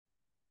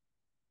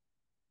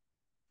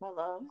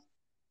Hello.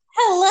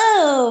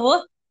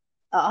 Hello.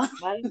 Oh,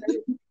 Why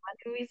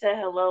do we say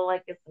hello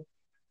like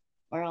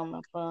we're on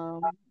the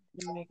phone?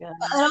 Oh my god.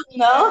 I don't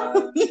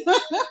know.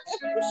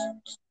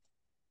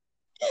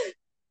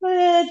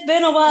 It's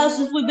been a while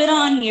since we've been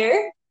on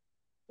here.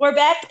 We're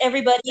back,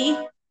 everybody.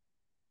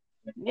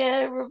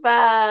 Yeah, we're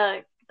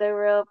back. The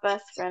Real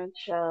Best Friend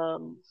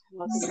Show.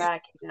 Welcome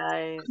back, you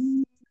guys.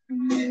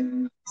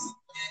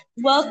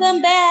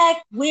 Welcome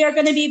back. We are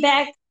going to be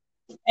back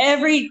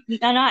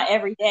not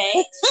every day.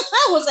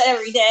 I was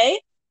every day.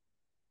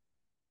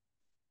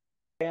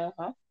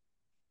 Uh-huh.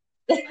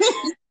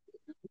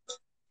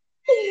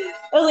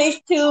 At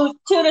least two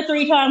to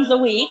three times a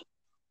week.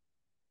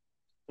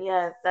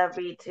 Yes, that'd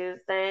be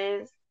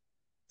Tuesdays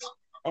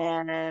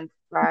and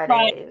Friday.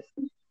 Fridays.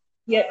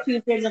 Yep,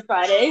 Tuesdays and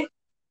Fridays.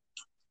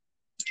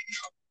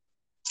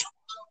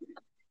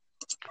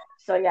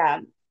 So yeah.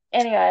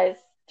 Anyways,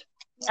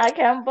 I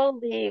can't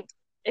believe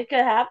it could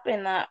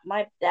happen that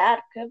my dad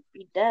could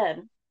be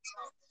dead.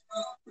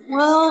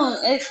 Well,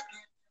 it's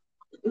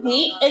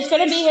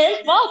going to be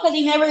his fault because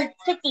he never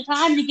took the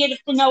time to get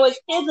to know his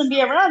kids and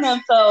be around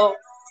them. So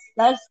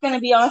that's going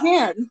to be on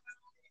him.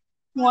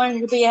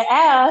 Wanting to be an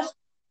ass.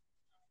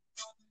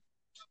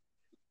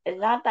 It's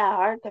not that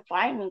hard to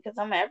find me because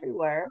I'm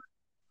everywhere.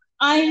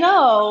 I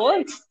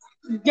know.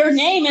 Your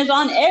name is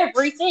on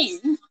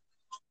everything.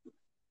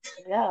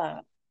 Yeah.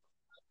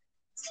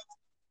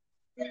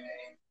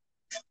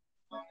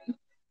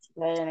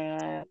 But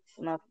anyway, it's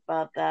enough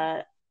about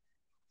that.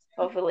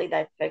 Hopefully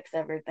they fix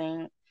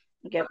everything,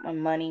 get my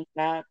money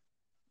back.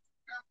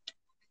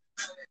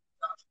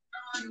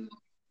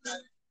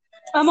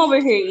 I'm over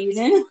here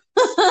eating.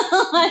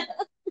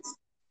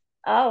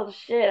 Oh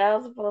shit, I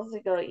was supposed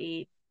to go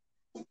eat.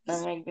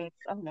 That make me,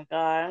 oh my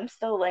god, I'm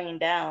still laying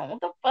down.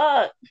 What the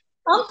fuck?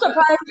 I'm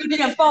surprised you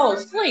didn't fall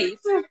asleep.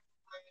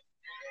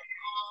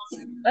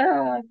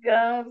 Oh my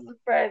god, I'm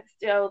surprised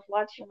I was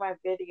watching my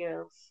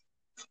videos.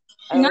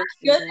 I Not was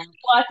good that you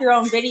watch your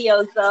own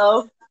videos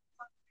though,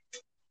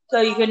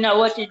 so you can know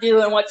what to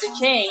do and what to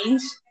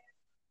change.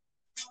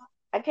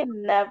 I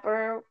can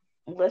never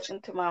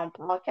listen to my own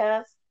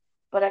podcast,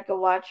 but I could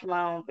watch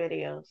my own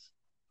videos.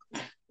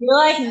 You're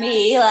like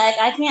me, like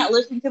I can't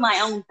listen to my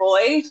own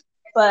voice,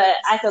 but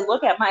I could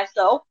look at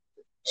myself.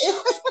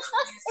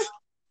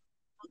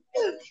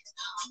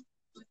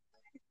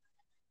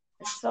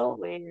 It's so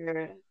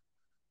weird.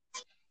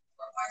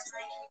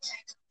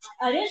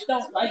 I just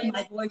don't like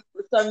my voice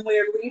for some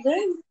weird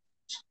reason.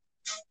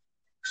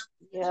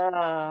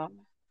 Yeah.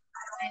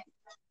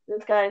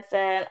 This guy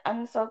said,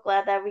 I'm so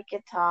glad that we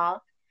could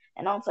talk.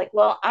 And I was like,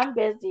 well, I'm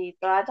busy,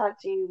 so I'll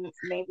talk to you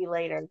maybe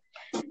later.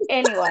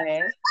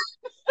 Anyways,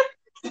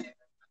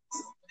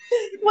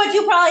 What,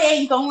 you probably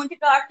ain't going to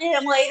talk to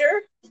him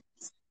later?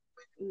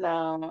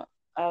 no,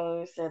 I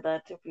always say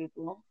that to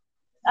people.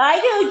 I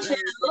do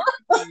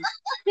too.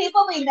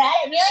 People be mad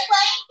at me like,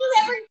 why didn't you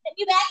ever hit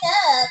me back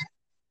up?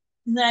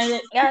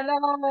 Yeah,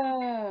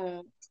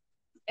 no.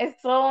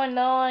 It's so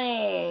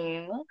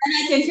annoying. And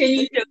I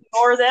continue to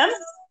ignore them.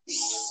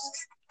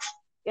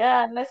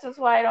 Yeah, and this is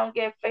why I don't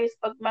get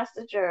Facebook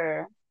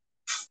Messenger.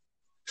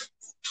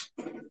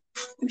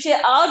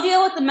 Shit, I'll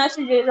deal with the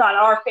messages on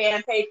our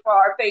fan page for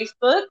our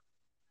Facebook.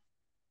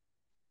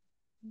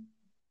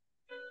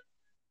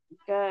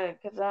 Good,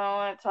 because I don't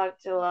want to talk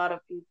to a lot of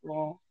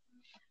people.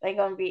 They're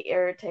going to be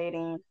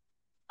irritating.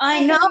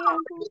 I know.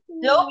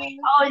 They'll be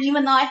calling,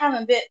 even though I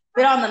haven't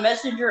been on the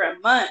messenger in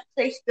months.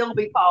 They still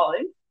be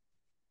calling.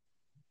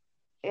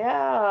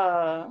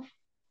 Yeah.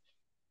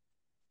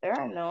 They're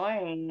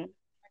annoying.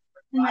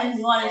 And I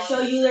want to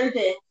show you their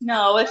dick.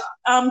 No,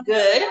 I'm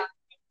good.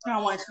 I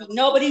don't want to see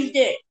nobody's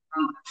dick.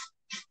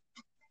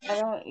 I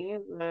don't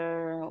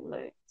either.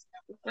 Like,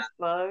 what the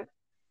fuck?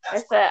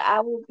 I said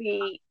I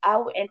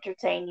will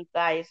entertain you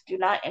guys. Do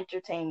not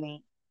entertain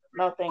me.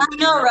 No, thank I you.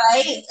 know,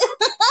 right?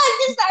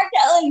 I just start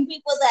telling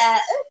people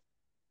that.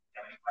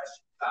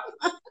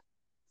 And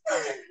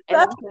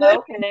That's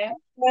okay.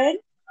 good.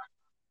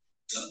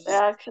 They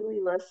actually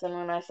listen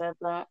when I said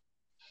that.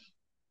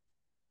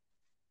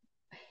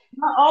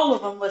 Not all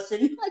of them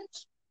listen.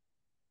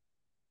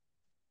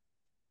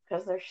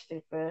 Because they're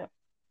stupid.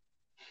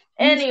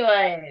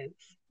 Anyways,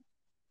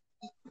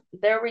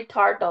 they're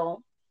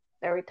retardo.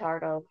 They're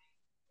retardo.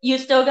 You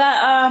still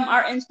got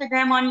our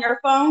Instagram on your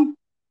phone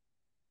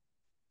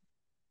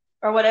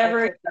or I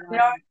whatever. took it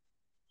off.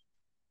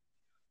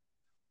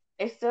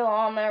 It's still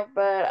on there,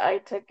 but I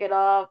took it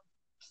off.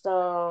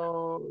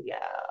 So yeah.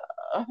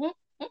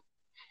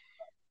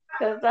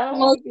 Because I don't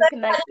Well, want to be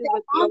connected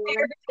with on there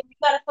you. because you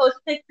gotta post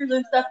pictures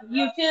and stuff of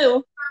you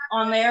too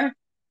on there.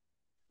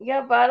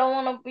 Yeah, but I don't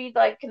want to be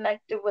like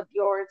connected with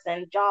yours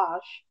and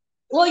Josh.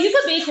 Well, you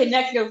could be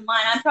connected with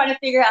mine. I'm trying to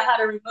figure out how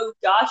to remove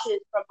Josh's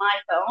from my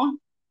phone.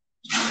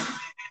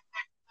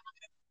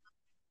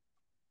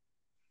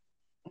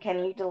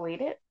 Can you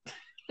delete it?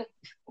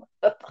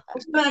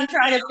 That's what I'm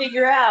trying to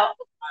figure out.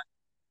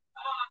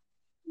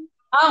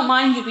 I don't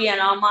mind you being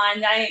on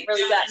mine. I ain't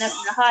really got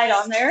nothing to hide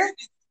on there.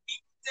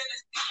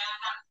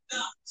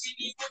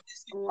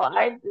 Well,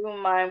 I do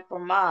mine for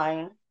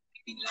mine.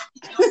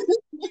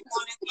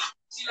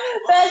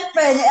 Best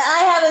friend,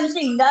 I haven't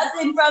seen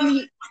nothing from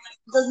you.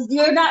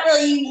 You're not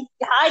really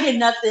hiding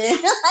nothing.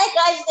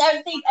 Like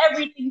I've seen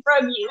everything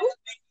from you.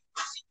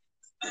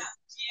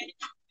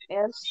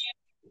 Yes.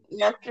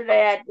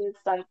 Yesterday I did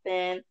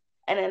something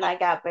and then I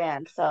got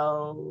banned.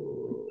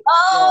 So,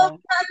 Oh, well,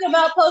 talking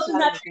about posting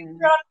not that picture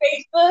again. on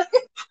Facebook.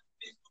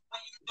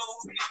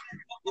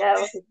 Yeah, it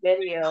was a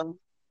video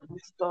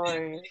and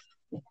stories.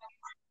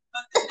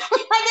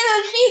 I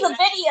didn't see the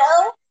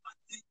video.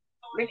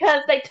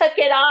 Because they took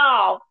it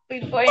off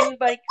before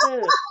anybody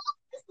could.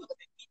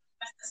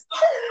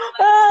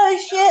 Oh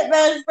shit,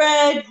 best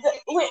friend.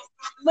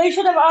 We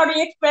should have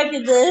already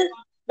expected this.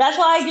 That's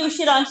why I do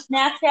shit on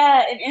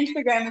Snapchat and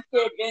Instagram and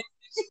shit.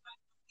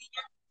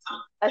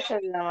 I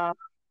took them off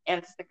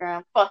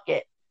Instagram. Fuck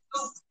it.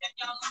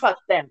 Fuck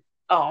them.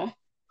 Oh.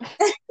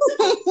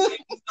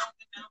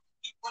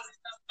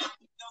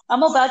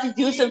 I'm about to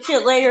do some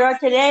shit later on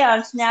today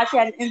on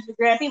Snapchat and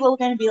Instagram. People are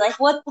gonna be like,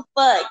 "What the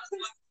fuck?"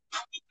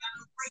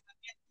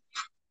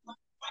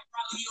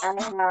 I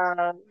have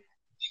a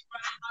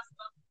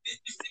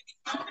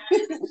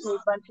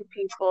bunch of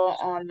people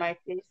on my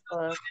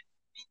Facebook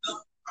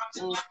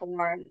and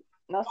porn.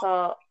 That's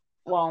all.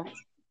 Well,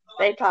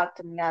 they talk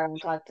to me. I don't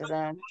talk to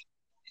them.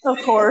 Of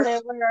They course. say,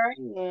 "Where are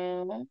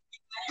you?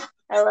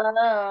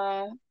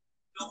 Hello.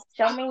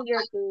 Show me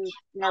your boobs,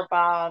 your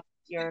bobs,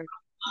 your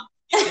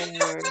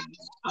country."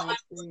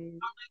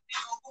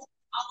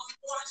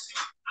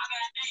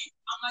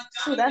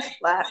 Ooh, that's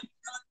flat.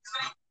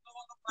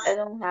 I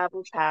don't have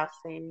a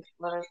passive.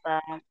 What is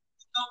that?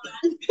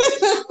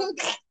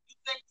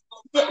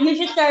 You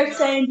should start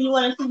saying, "Do you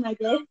want to see my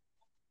dick?"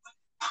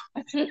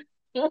 I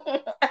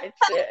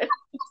should.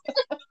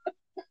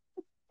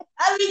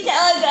 I be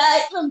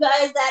telling some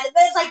guys that, and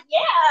it's like,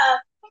 "Yeah."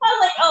 I was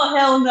like, "Oh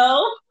hell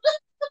no."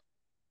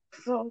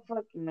 So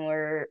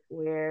fucking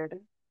weird.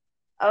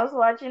 I was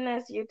watching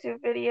this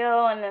YouTube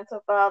video and it's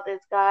about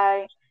this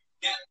guy.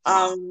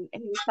 And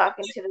he's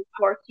talking to this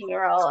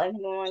 14-year-old and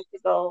he wanted to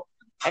go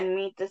and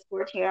meet this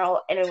 14-year-old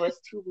and it was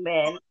two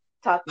men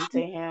talking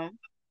to him.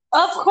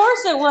 Of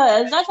course it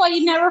was. That's why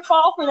you never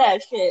fall for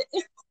that shit.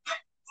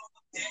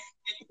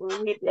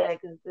 Well, he did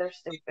because they're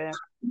stupid.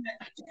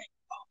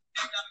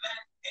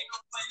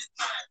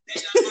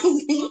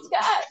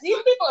 God, these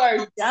people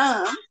are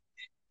dumb.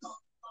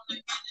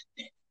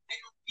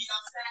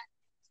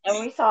 And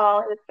we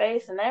saw his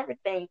face and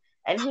everything.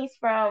 And he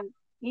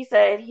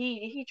said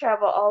he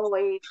traveled all the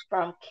way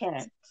from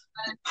Kent.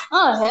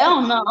 Oh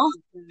hell no.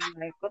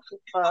 Like, what the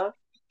fuck?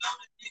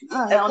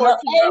 Oh A hell no.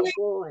 14-year-old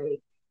boy.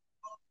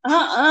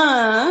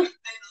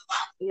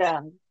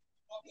 Yeah.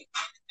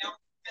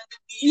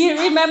 You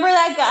remember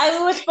that guy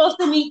we were supposed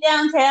to meet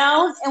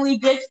downtown and we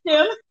ditched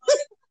him?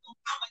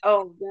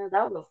 Oh, yeah,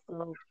 that was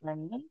so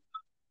funny.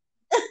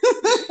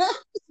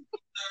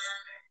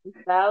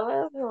 That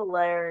was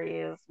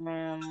hilarious,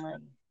 man.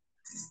 Like,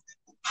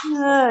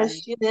 Oh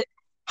shit.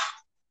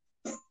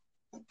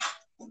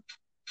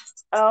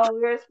 oh, we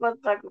were supposed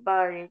to talk about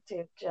our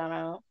YouTube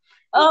channel.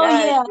 You Oh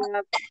guys, yeah.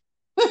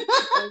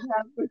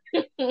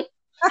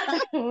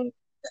 we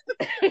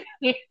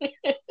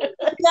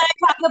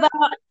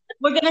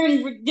We're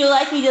gonna do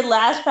like we did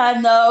last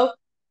time though.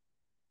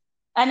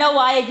 I know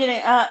why I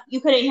didn't you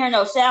couldn't hear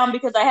no sound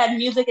because I had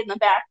music in the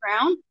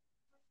background.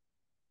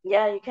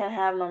 Yeah, you can't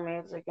have no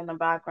music in the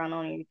background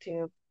on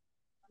YouTube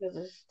because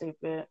it's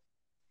stupid.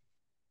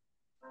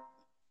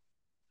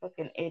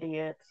 Fucking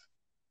idiots.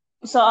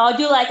 So I'll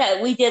do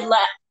like we did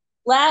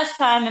last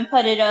time and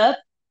put it up.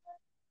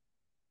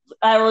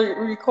 I will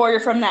record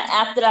it from that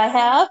app that I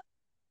have.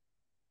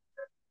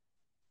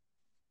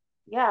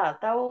 Yeah,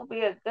 that will be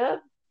a good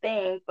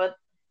thing, but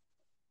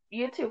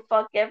YouTube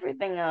fucked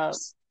everything up.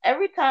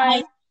 Every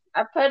time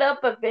I put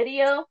up a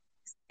video,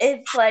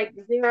 it's like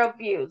 0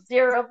 views,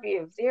 0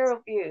 views,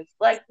 0 views.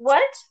 Like,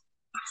 what?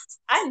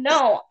 I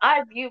know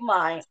I view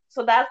mine,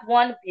 so that's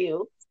 1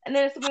 view, and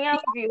then somebody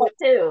else view it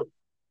too.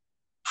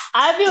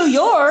 I view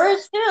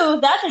yours too.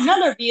 That's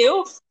another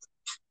view.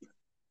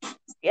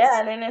 Yeah,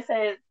 and then it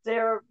says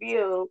 0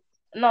 view.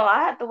 No, I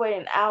had to wait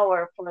an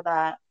hour for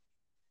that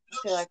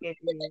until I get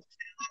views.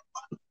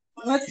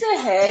 What the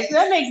heck?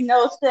 That makes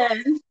no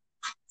sense.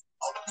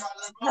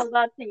 Tell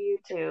that to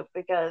YouTube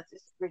because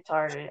it's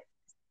retarded.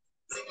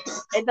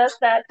 It does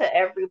that to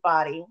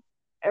everybody.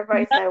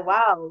 Everybody say,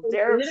 "Wow,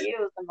 0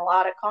 views and a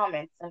lot of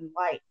comments and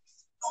likes."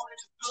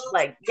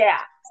 Like,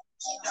 yeah.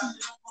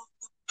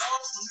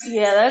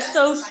 Yeah, that's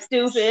so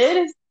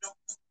stupid.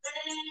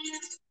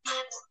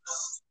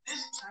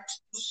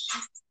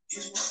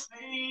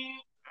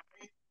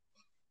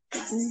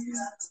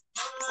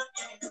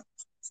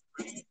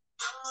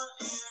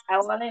 I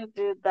want to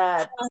do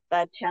that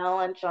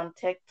challenge on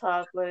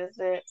TikTok. What is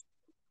it?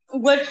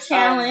 What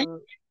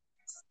challenge?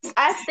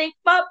 I think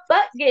my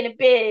butt getting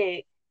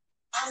big.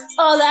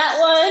 Oh, that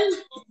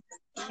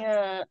one?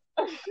 Yeah.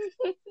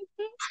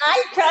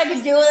 I tried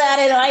to do that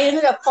and I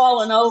ended up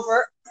falling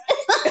over.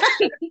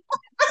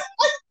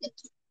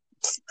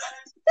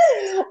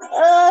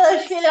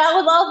 Oh shit! I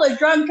was also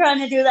drunk trying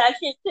to do that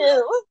shit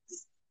too.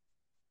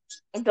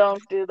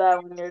 Don't do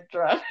that when you're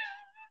drunk.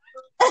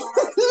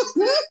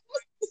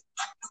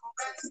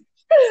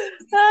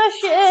 Oh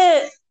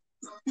shit!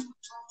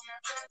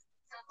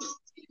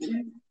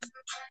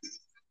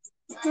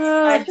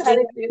 I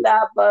did do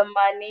that, but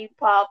my knee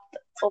popped.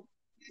 Oh,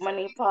 my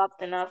knee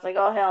popped, and I was like,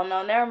 "Oh hell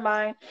no, never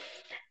mind."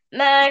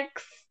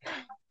 Next.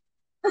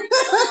 And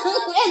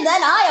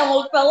then I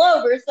almost fell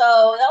over,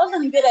 so that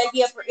wasn't a good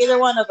idea for either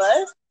one of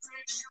us.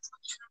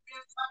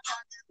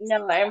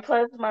 No, and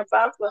plus my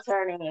back was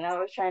hurting, and I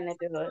was trying to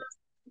do it.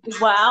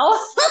 Wow.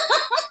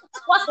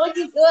 Why would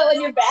you do it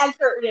when your back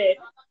hurted?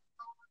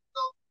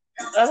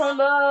 I don't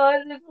know.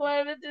 I just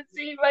wanted to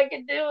see if I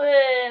could do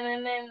it,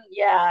 and then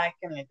yeah, I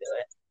couldn't do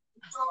it.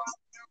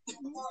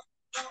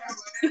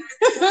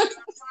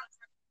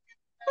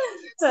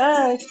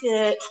 Oh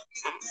shit!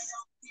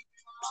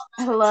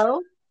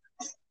 Hello?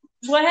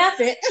 What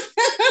happened?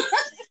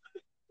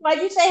 Why'd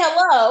you say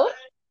hello?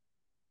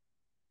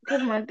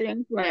 Because my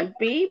thing went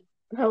beep.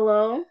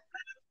 Hello?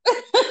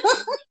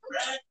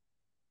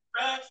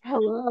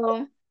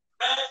 Hello?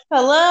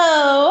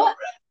 Hello?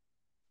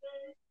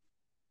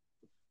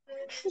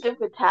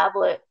 Stupid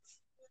tablets.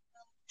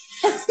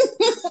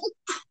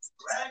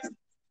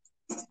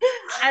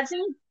 I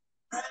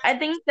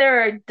think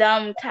they're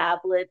dumb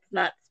tablets,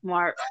 not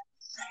smart.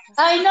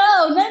 I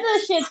know, none of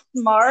this shit's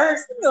smart.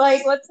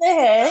 Like, what the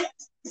heck?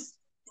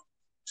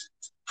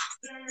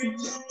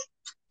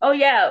 Oh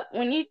yeah,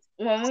 when we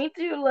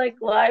do like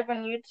live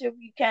on YouTube,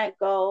 you can't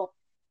do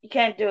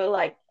it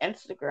like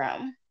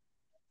Instagram.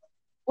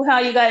 Well, how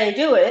you gotta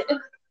do it?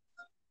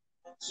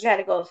 You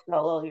gotta go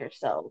solo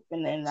yourself,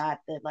 and then I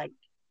have to like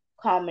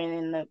comment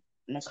in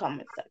the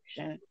comment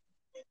section.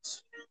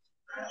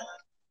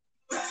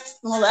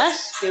 Well,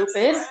 that's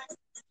stupid.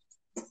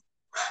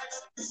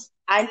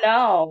 I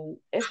know,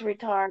 it's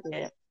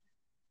retarded.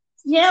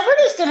 Yeah, we're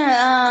just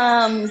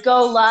gonna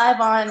go live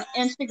on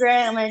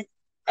Instagram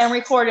and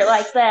record it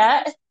like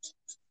that.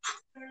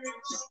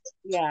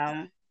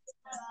 Yeah.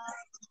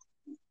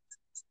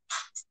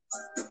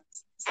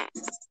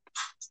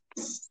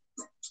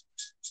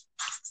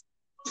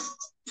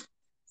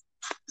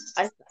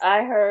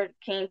 I heard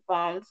King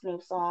Fon's new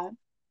song.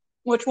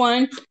 Which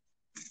one?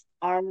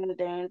 Armed and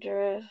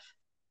Dangerous.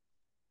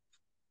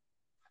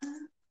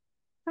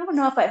 I don't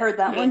know if I heard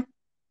that one.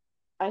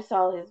 I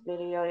saw his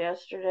video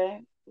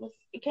yesterday.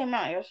 It came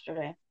out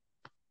yesterday.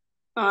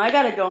 Oh, I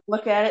gotta go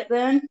look at it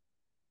then.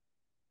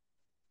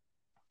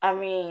 I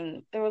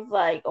mean, there was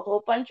like a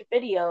whole bunch of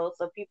videos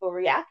of people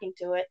reacting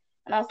to it,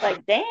 and I was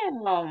like,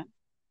 damn,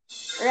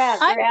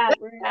 react.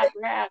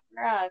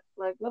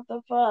 Like, what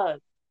the fuck?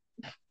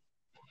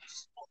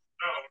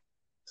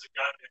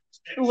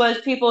 Was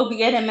people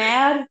getting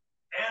mad?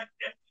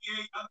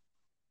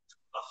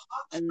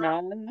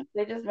 No,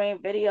 they just made a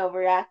video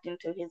reacting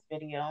to his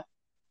video.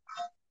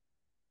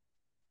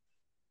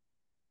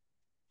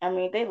 I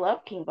mean, they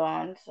love King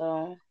Von,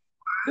 so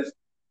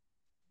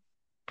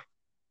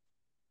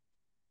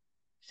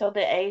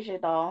the Asia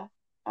doll.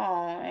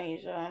 Oh,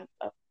 Asia,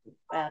 I feel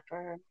bad for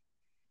her.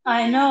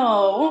 I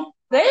know.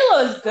 They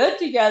look good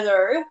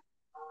together.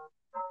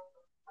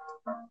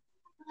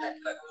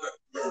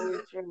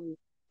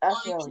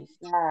 That's really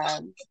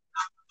sad.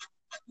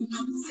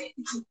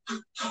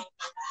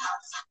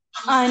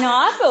 I know.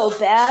 I feel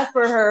bad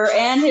for her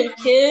and his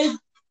kids.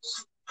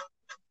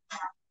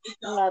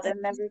 No, they're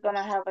never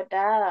gonna have a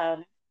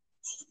dad.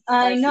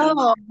 I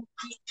know.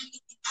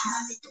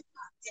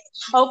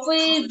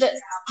 Hopefully,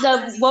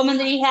 the woman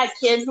that he had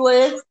kids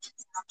with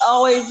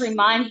always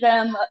reminds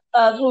them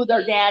of who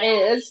their dad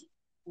is.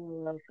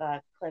 Oh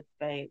God,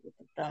 clickbait with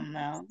the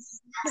thumbnail.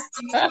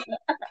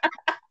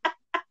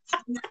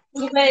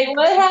 Wait,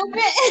 what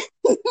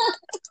happened?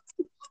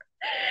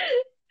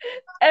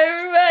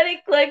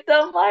 Everybody clicked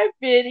on my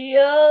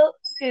video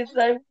because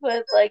I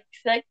put like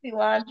sexy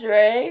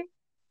lingerie.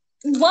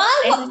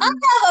 Why? I have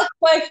a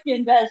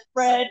question, best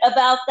friend,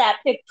 about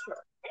that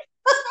picture.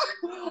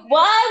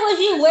 Why was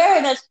you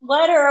wearing a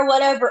sweater or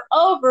whatever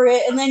over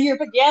it and then your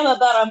pajama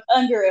bottom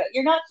under it?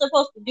 You're not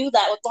supposed to do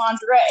that with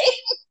lingerie.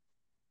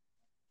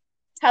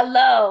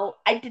 Hello,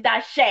 I did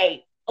not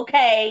shave.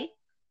 Okay.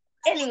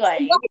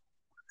 Anyway.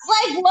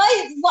 Like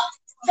what?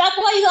 That's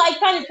why you like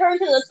kind of turn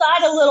to the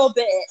side a little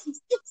bit.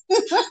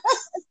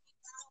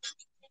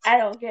 I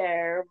don't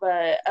care,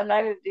 but I'm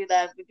not gonna do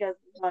that because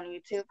it's on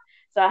YouTube.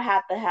 So I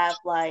have to have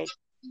like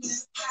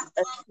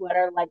a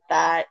sweater like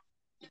that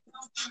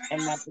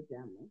and my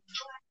pajamas.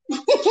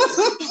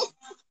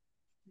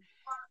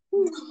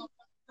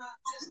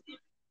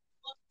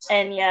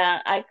 And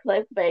yeah, I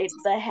clickbait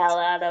the hell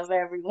out of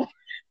everyone.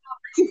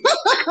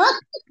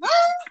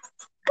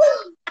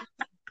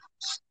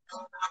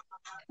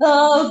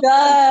 Oh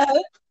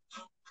God,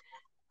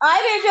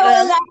 I've been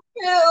doing that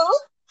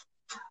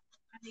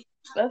too.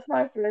 That's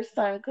my first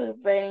time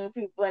clickbaiting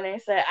people, and they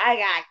say I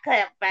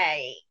got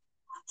clickbait.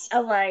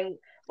 I'm like,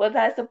 was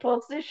I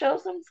supposed to show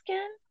some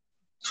skin?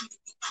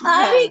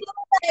 I be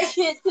doing that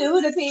shit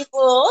too to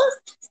people.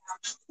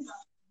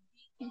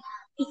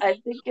 I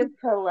think it's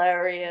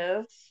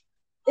hilarious.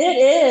 It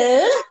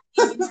is.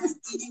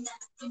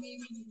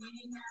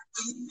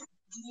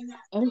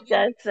 This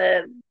guy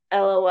said,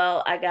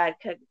 "LOL, I got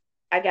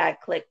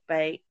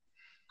clickbait."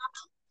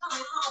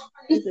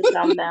 It's a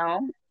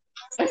thumbnail.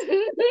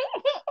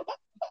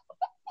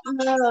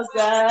 Oh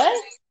god.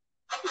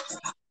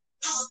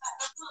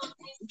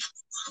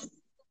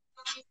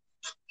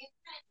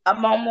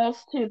 I'm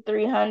almost to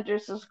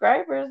 300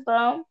 subscribers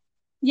though.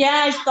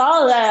 Yeah, I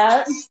saw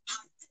that.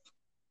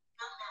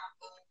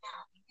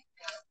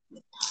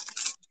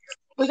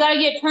 We gotta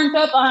get turned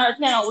up on our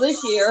channel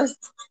this year.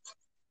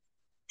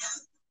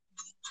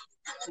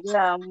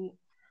 Yeah,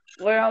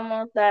 we're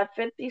almost at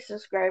 50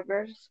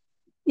 subscribers.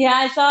 Yeah,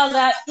 I saw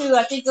that too.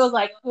 I think it was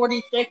like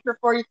 46 or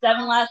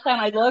 47 last time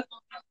I looked.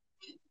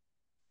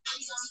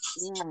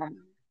 Yeah.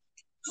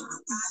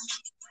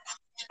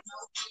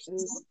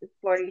 It's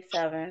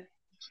 47.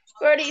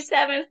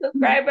 47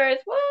 subscribers.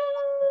 Woo!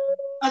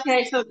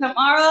 Okay, so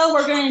tomorrow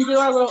we're going to do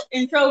our little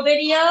intro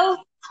video,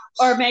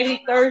 or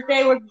maybe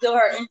Thursday we'll do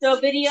our intro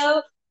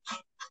video,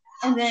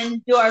 and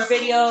then do our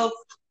video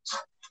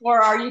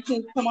for our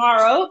YouTube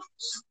tomorrow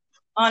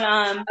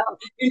on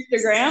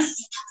Instagram.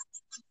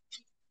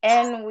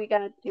 And we got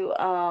to do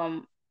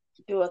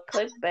a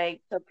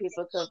clickbait so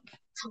people could.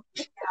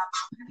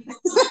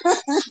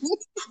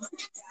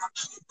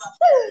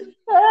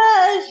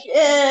 Ah,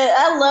 shit.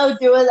 I love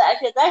doing that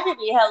shit. That should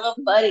be hella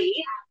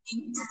funny.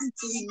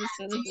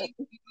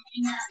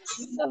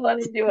 I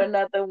want to do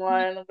another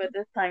one, but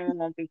this time it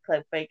won't be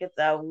clickbait because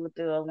I will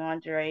do a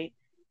lingerie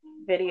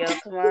video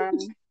tomorrow.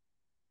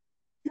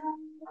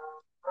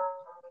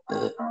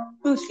 Oh,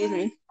 excuse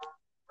me.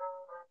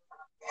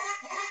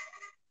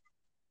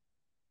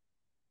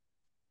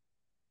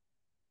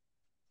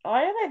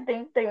 Why do I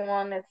think they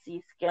want to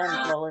see skins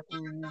all the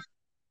time?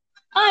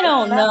 I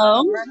don't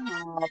know.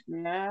 Pornhub,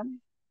 man.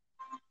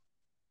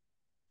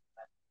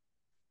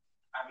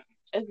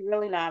 It's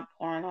really not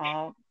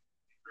Pornhub.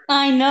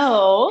 I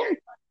know.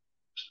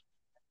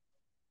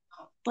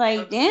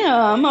 Like,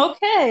 damn,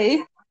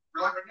 okay.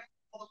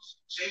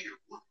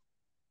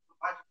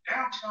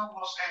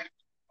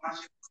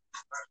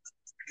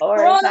 Or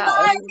it's not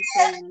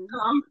OnlyFans.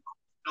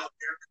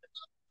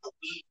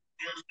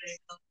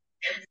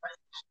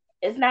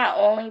 It's not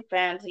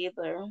OnlyFans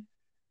either.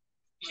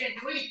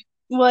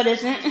 What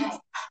isn't?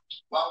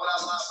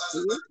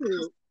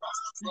 YouTube.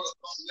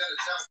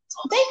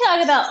 They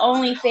talk about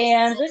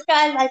OnlyFans. This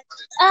guy's like,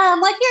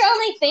 what's your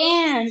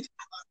OnlyFans?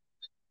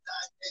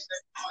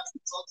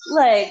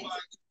 Like,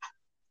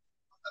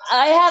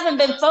 I haven't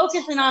been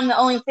focusing on the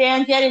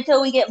OnlyFans yet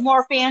until we get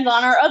more fans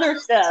on our other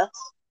stuff.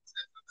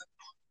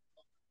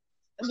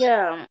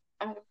 Yeah,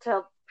 I'm gonna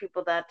tell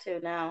people that too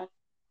now.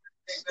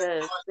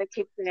 Because they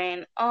keep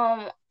saying,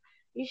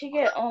 you should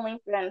get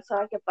OnlyFans so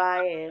I could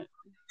buy it.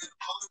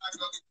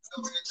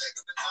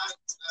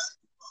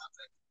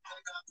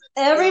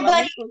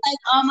 Everybody like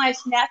on my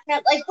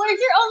Snapchat, like, where's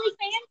your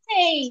OnlyFans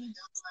page?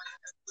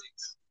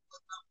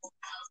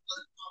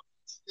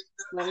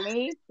 Let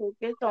me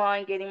focus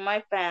on getting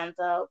my fans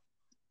up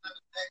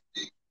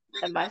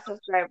and my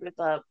subscribers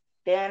up.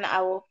 Then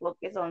I will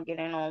focus on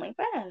getting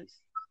OnlyFans.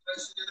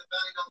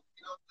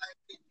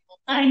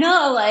 I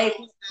know, like,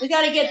 we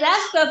gotta get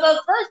that stuff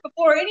up first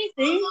before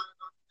anything.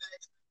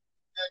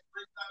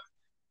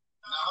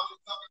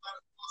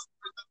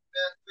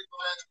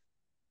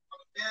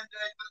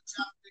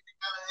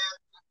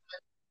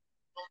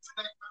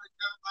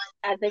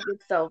 I think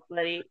it's so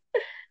funny.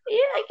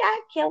 Yeah, I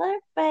got killer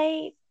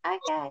face. I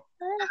got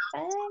killer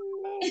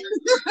face.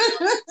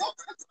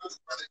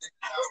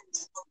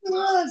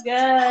 Oh,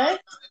 God.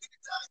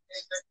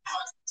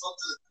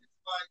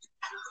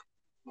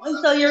 And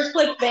so you're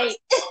clickbait.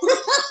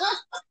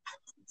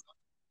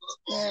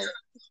 Yes.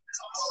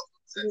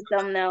 The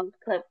thumbnail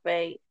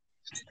clickbait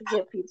to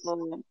get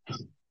people.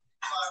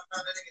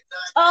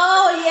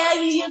 Oh, yeah,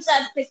 you use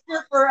that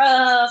picture for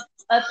a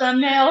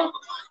thumbnail?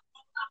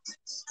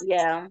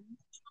 Yeah,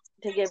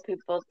 to get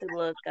people to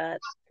look at,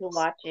 to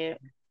watch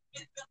it.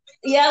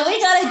 Yeah, we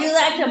gotta do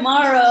that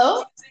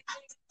tomorrow.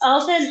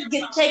 I'll take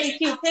a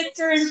cute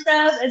picture and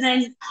stuff, and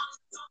then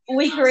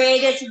we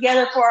create it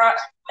together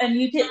and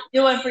you do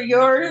it for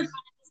yours,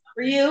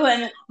 for you,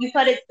 and you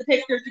put the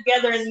pictures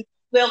together, and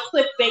we'll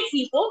clickbait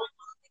people.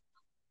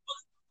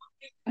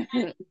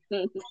 Oh,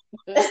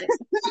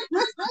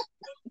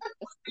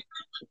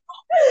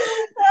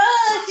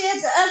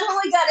 shit, that's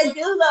what we gotta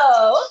do,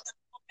 though.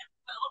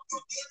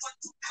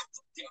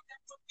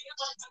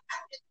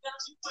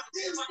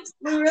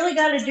 We really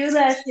gotta do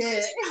that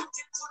shit.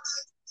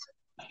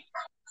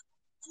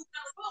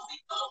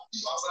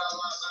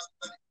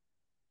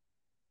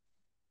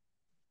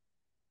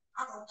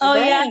 Oh,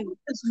 yeah,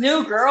 this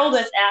new girl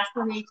that's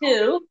after me,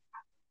 too.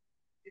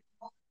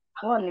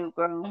 What new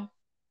girl?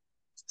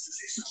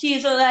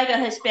 She's like a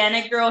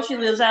Hispanic girl. She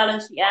lives out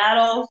in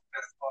Seattle.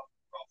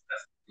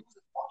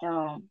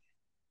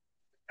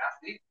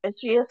 Is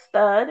she a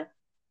stud?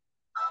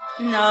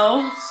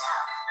 No.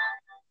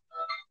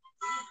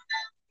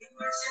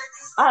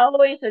 I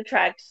always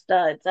attract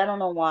studs. I don't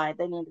know why.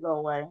 They need to go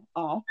away.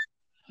 Oh.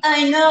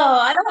 I know.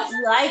 I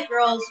don't like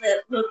girls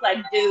that look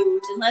like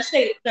dudes unless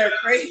they're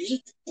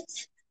pretty.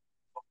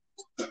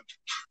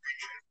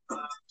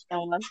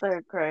 Unless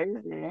they're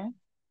crazy.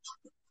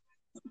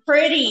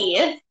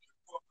 Pretty.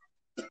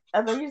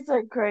 I thought you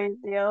said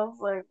crazy. I was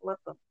like, what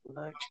the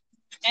fuck?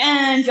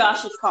 And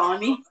Josh is calling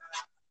me.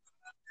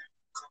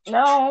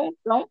 No,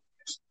 don't.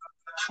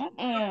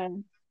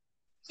 Mm-mm.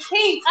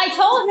 Hey, I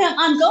told him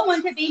I'm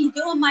going to be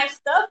doing my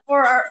stuff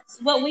for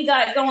what we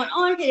got going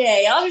on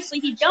today. Obviously,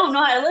 he don't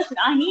know how to listen.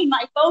 I need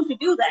my phone to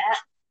do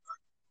that.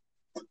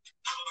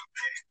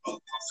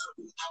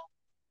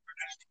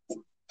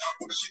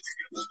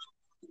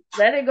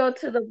 Let it go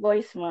to the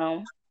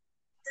voicemail.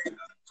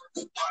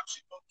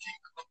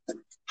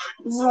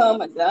 Oh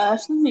my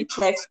gosh, let me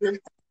text him.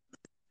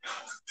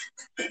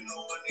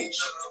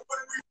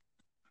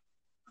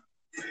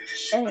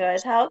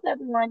 Anyways, how's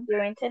everyone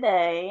doing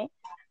today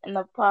in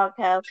the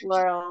podcast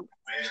world?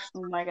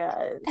 Oh my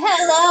god.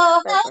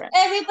 Hello, how's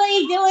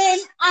everybody doing?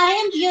 I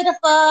am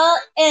beautiful,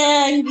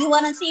 and you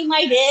want to see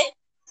my dick?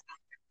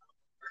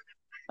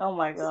 Oh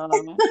my god.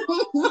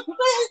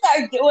 Let's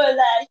start doing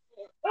that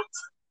shit.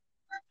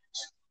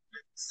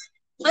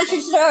 I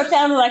should start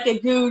sounding like a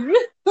dude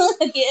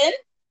again.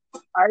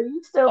 Are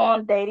you still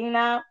on dating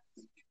app?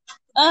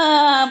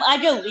 I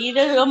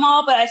deleted them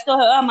all, but I still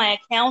have all my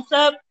accounts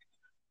up.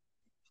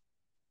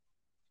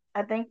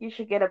 I think you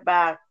should get it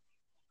back.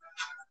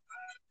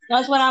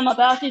 That's what I'm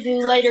about to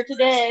do later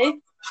today.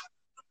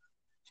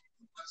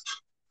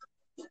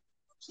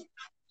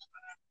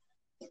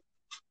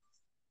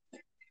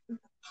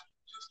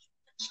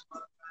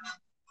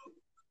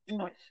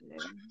 Let's see.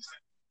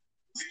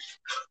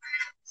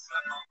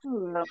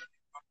 Hold up.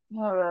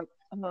 Hold up.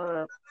 Hold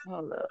up.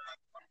 Hold up.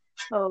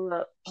 Hold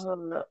up.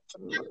 Hold up.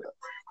 Hold up.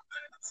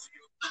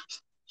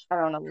 I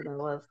don't know what that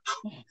was.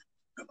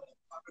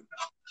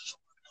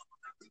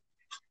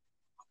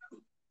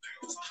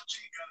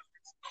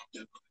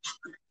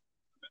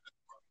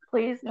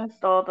 Please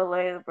install the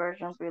latest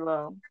version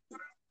below.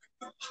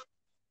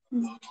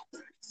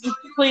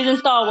 Please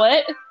install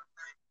what?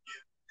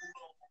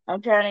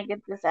 I'm trying to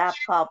get this app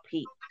called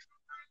Peak.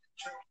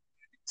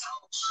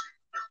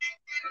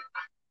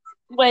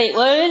 Wait,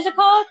 what is it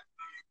called?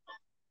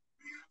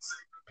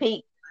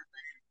 Peak.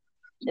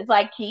 It's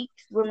like Keeks.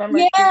 Remember?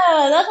 Yeah,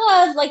 Keeks? that's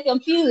why I was like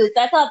confused.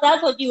 I thought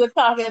that's what you were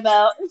talking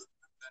about.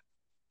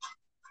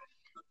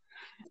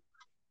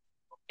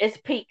 It's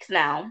Peaks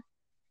now.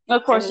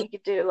 Of course, and you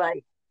could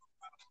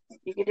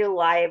do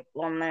live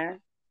on there.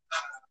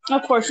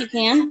 Of course, you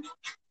can.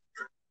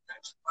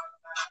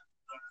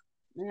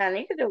 Yeah, and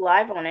you could do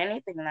live on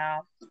anything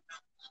now.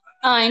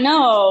 I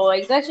know,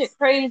 like that shit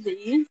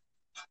crazy.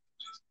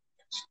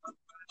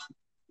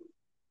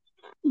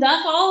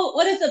 That's all.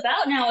 What it's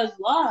about now is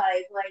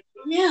live. Like,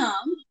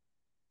 damn,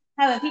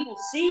 having people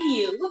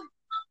see you.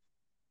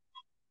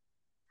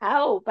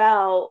 How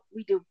about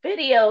we do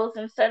videos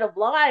instead of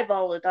live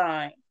all the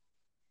time?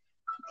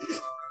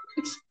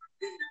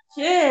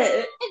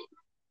 Shit.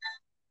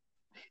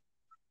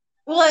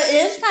 Well, it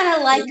is kind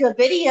of like a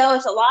video.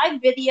 It's a live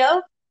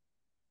video.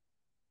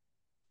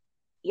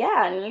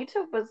 Yeah, and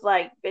YouTube was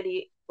like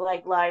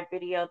live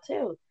video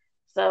too.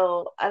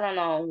 So I don't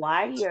know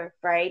why you're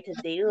afraid to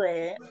do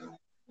it.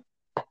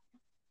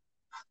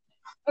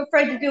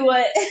 Afraid to do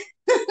what?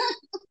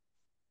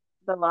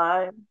 The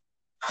live.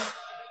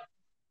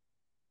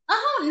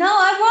 I don't know.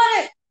 I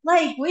want it.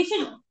 Like we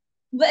should.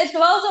 But it's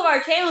both of our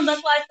channels.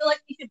 That's why I feel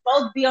like we should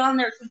both be on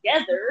there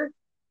together.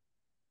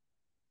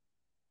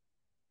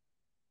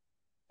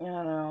 You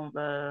know,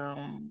 but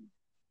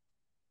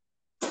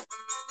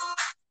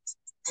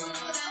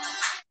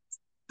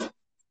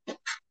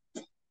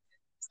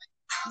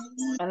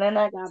and then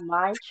I got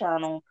my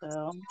channel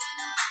too.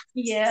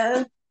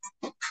 Yeah.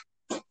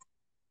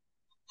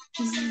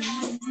 I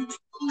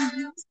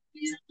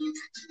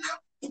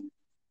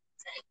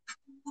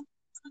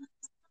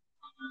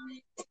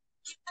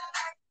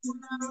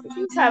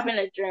keep having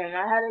a dream.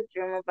 I had a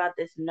dream about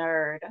this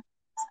nerd.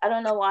 I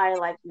don't know why I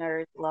like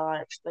nerds a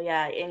lot, but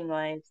yeah.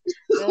 Anyways,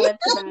 we went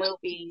to the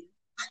movies.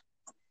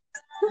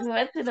 And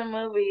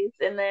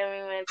then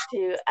we went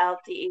to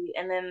out to eat,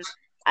 and then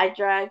I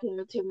dragged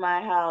him to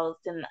my house,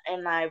 and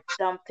I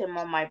dumped him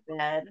on my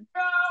bed,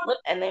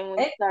 and then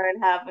we started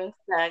having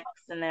sex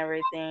and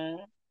everything.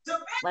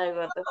 Like,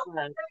 what the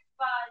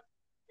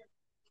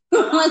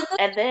fuck?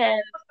 And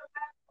then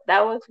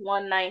that was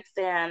one night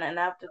stand, and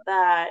after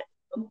that,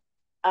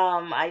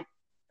 I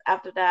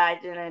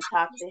didn't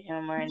talk to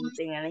him or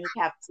anything, and he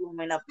kept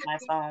blowing up my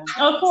phone.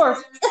 Of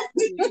course.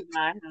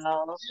 My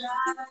house.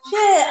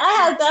 Shit, I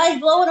have guys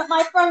blowing up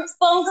my phone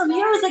from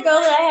years ago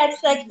that I had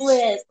sex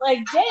with.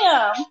 Like,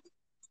 damn.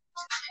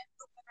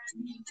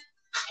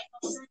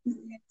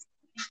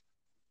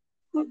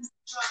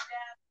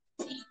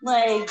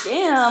 Like,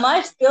 damn,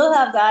 I still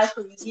have guys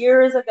from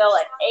years ago,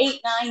 like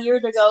 8, 9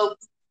 years ago,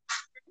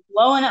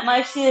 blowing up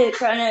my shit,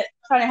 trying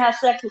to have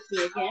sex with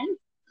me again.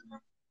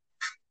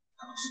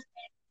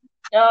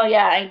 Oh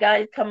yeah, and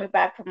guys coming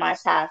back from my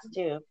past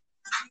too.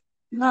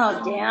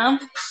 Oh, damn.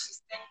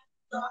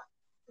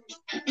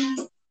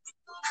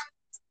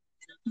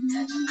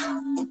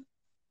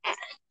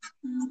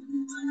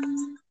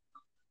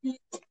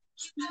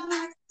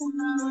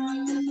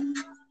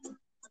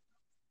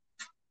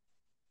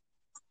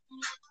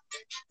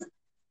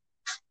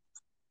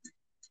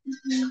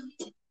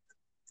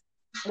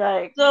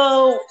 Like,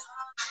 so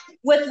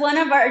with one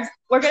of our,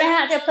 we're gonna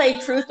have to play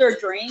Truth or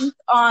Drink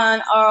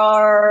on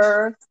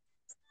our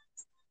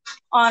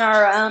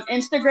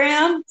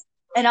Instagram,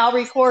 and I'll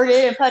record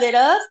it and put it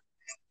up.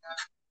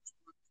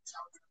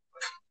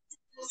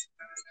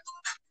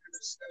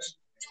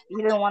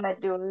 you didn't want to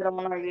do it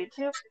on our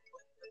YouTube?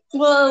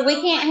 Well,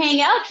 we can't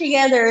hang out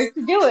together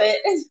to do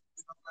it.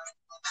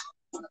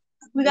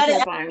 We gotta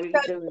ask fine. We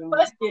can do it on.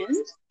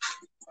 questions.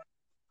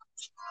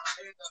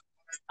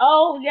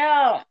 Oh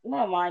yeah,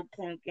 no mind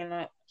thinking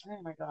it.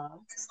 Oh my god.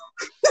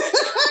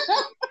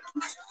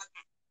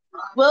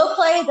 We'll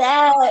play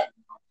that.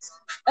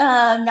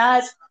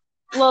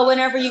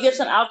 Whenever you get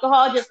some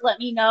alcohol, just let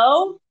me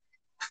know,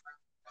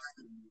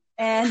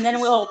 and then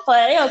we'll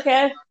play.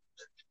 Okay.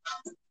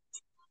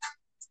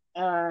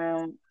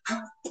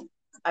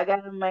 I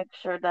gotta make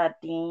sure that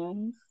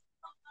Dean's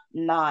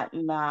not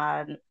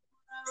mad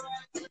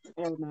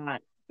or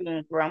not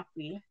being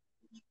grumpy.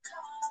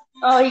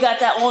 Oh, you got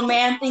that old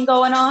man thing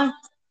going on,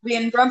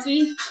 being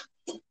grumpy.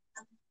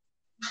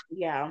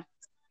 Yeah.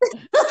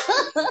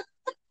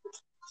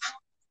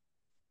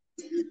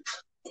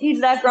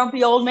 He's that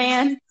grumpy old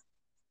man.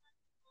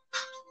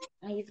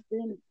 He's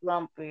been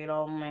grumpy,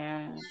 old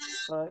man,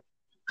 but.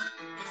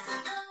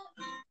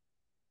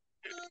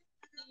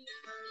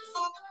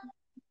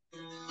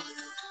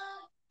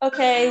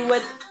 Okay,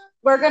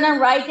 we're gonna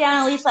write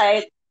down at least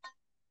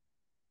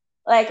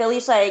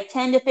like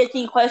 10 to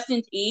 15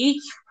 questions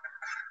each.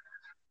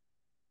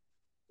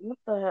 What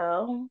the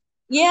hell?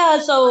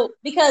 Yeah, so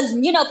because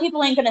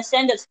people ain't gonna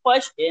send us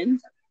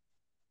questions.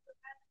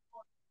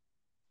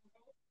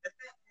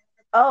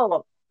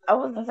 Oh, I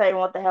wasn't saying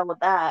what the hell with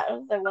that. I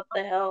was like, what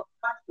the hell?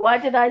 Why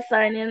did I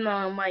sign in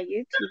on my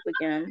YouTube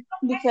again?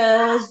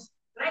 Because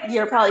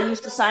you're probably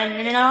used to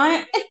signing in on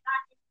it.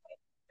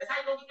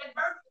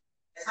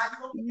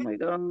 Oh my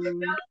god.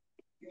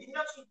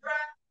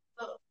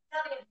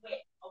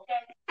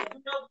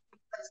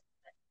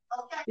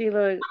 See,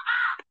 look.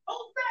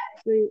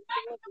 See.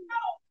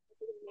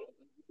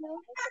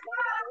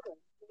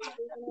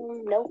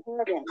 No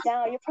problem.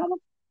 Now you're probably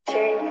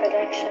sharing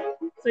production.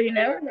 So you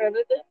never heard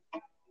of it?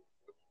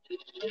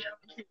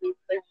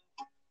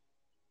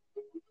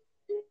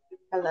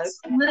 Hello.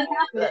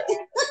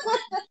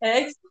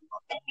 Hey.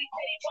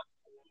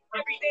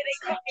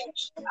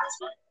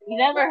 You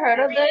never heard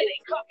of it?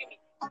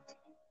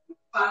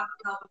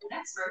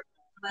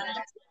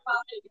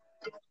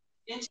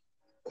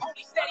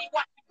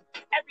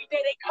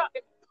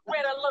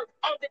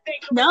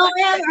 No,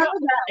 I haven't heard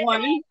of that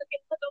one.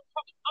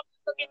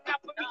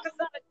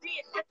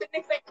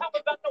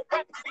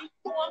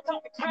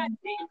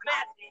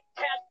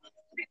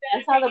 I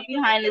saw the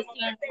behind the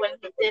scenes when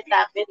he did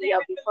that video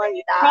before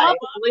he died.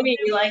 Probably,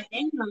 like,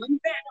 damn.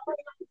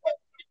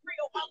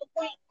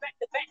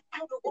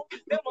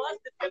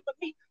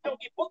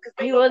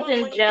 He was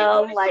in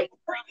jail, like,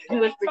 he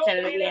was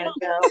pretending to be in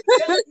jail.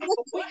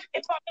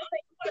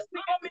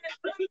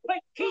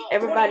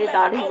 Everybody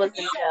thought he was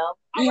in jail.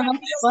 Yeah,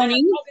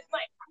 funny.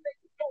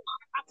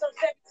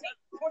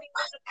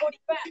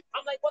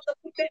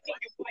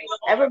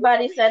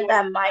 Everybody said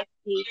that Mike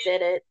D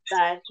did it,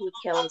 that he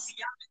killed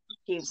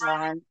Steve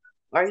Vaughn,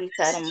 or he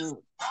set him up.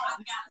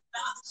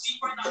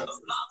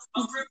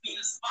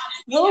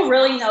 Who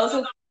really knows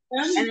who?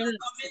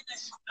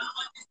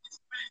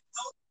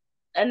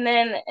 And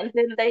then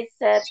they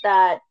said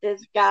that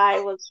this guy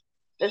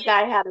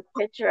had a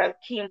picture of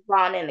Keem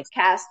Vaughn in a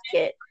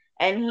casket,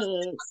 and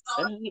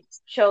he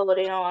showed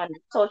it on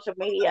social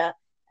media,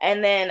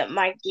 and then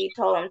Mike D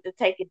told him to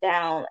take it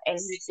down, and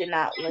he did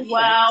not listen.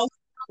 Wow.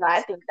 So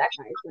I think that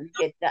guy's gonna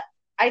get that.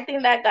 I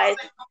think that guy's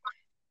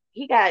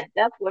he got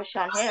death wish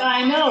on him.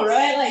 I know,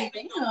 right? Like,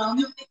 damn.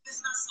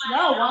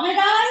 No, wanna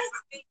die?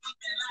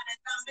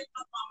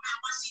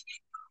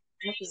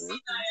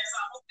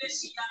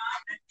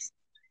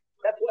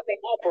 That's what they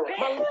offer.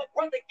 My little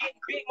brother getting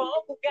big, my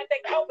uncle got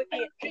that COVID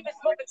again. He been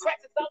smoking crack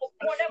since I was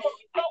born, that must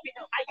be smoking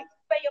him. I used to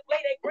stay up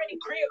late at Granny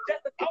crib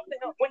just to talk to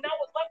him. When I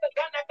was like a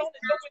guy knocked on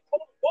his door and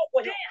told him walk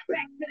with him.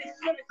 Back to this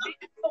swimming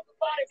shit, so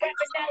started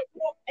rapping out at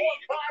 4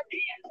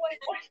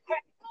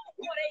 crack.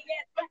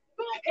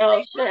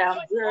 Oh shit,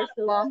 we're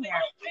still on here.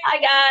 Hi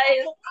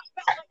guys.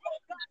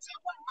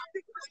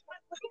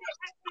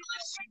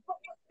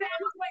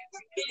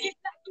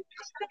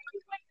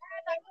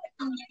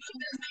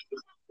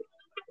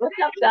 What's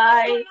up,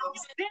 guys?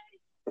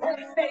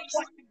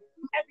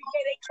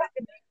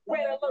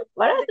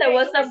 What I said,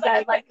 what's up,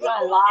 guys? Like, you're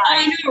on live.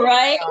 I know,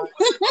 right?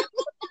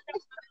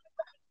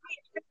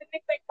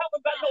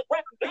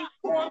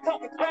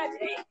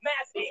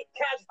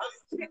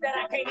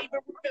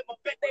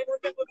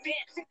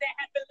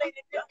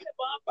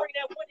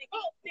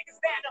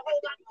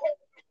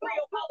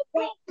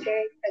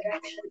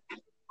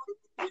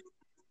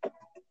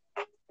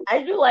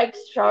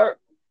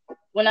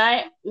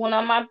 when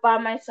I'm by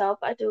myself,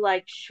 I do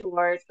like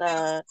short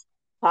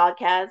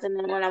podcasts, and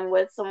then when I'm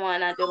with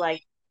someone, I do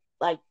like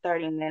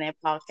 30-minute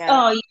podcasts.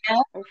 Oh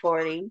yeah. Or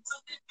 40.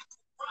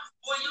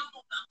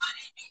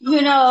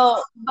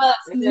 But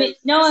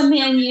knowing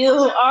me and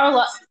you,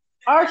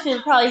 our shit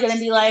is probably going to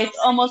be like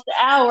almost an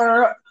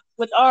hour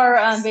with our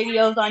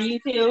videos on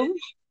YouTube.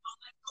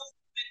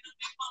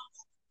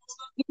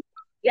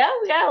 Yeah,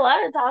 we got a lot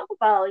to talk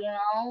about.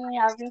 We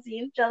haven't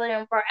seen each other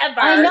in forever.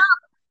 I know.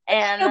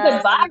 And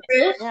stupid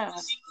virus. Yeah.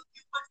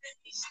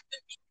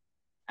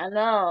 I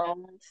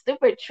know.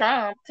 Stupid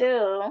Trump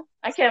too.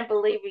 I can't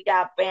believe he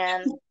got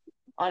banned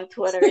on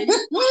Twitter.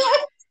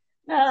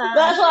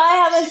 That's why I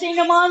haven't seen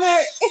him on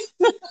there.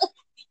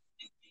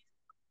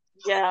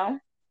 Yeah,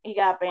 he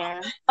got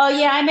banned. Oh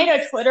yeah, I made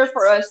a Twitter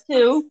for us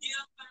too.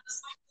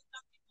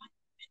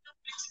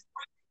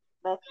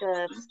 That's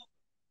good.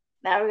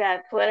 Now we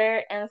got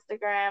Twitter,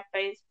 Instagram,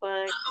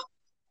 Facebook,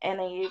 and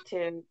a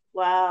YouTube.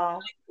 Wow,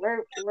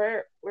 we're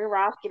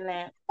rocking it.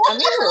 I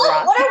mean, we're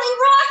rocking. What are we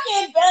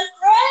rocking, best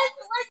friend?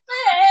 What's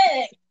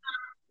that?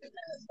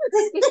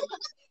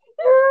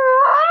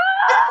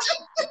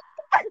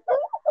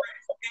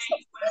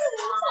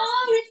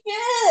 Oh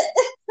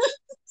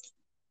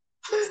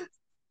shit!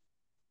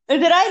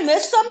 Did I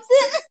miss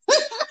something?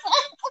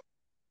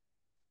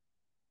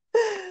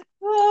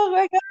 Oh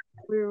my god.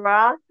 We're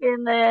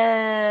rocking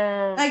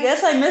it. I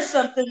guess I missed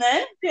something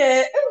then.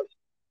 Okay.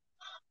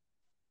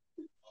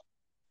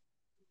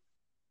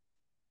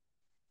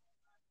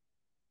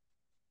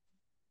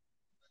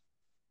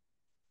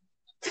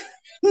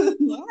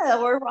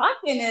 Yeah, we're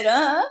rocking it,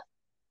 huh?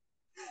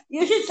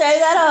 You should say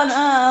that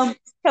on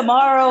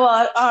tomorrow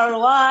on our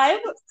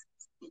live.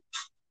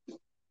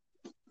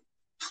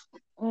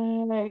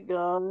 Oh my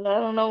god, I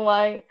don't know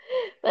why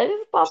that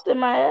just popped in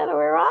my head.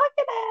 We're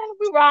rocking it.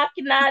 We're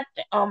rocking that.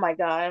 Oh my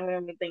god, it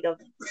made me think of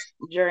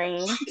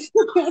Dream.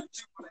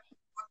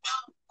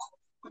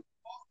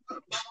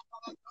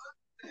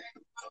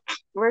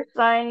 We're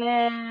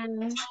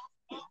signing.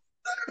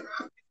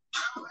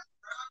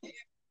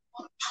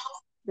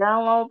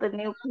 Download the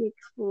new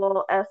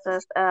Pixel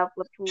SS app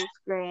with full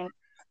screen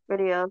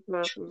videos.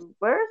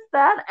 Where's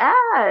that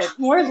at?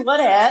 Where's what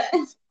at?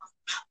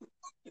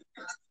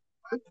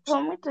 It's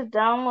told me to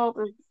download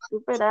this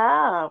stupid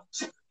app.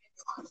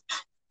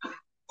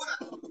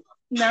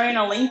 There ain't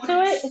a link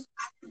to it?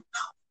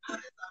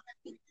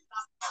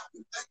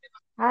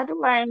 How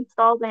do I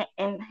install the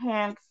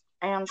enhanced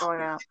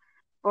Android app?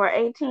 For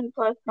 18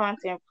 plus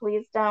content,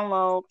 please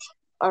download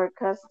our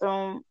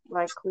custom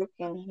by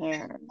clicking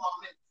here.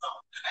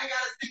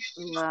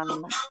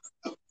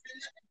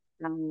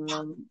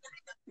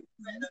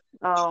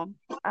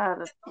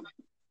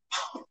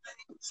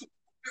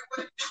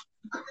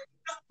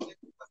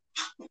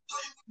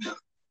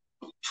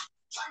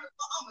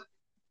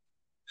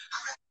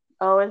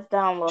 It's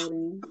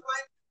downloading.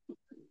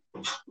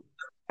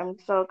 I'm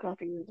so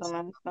confused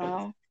on this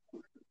now.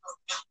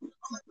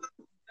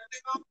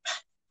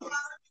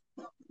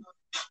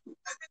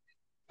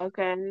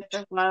 Okay,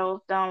 the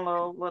files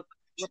download. What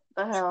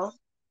the hell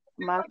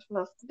am I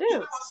supposed to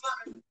do?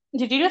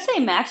 Did you just say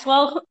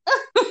Maxwell?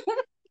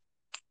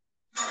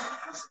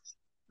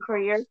 For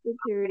your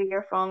security,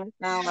 your phone is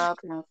now allowed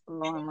to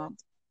install him.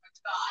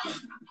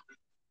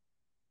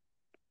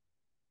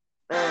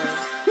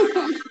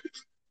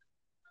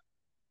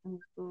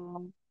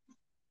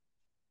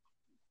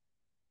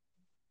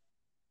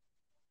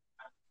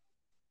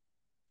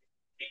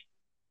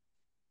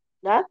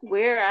 That's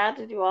weird. I had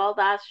to do all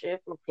that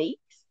shit for peaks.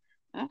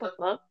 What the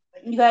fuck?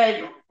 You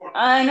gotta.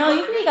 I know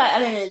you think I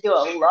didn't do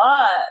a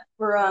lot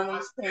for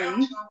these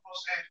things.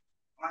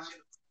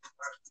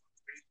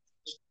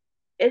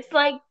 It's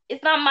like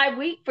it's not my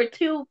week for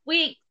 2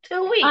 weeks.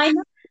 2 weeks. I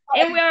know.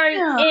 And we are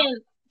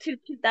into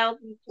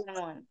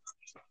 2021.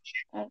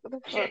 What the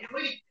fuck?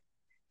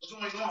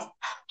 What's going on?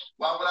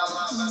 Why would I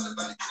lie about the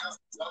body count?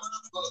 Why would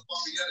you pull up on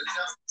me at a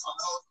job? I'm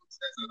all too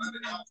sex about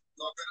it out.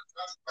 Log in the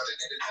trust, but I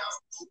get it out.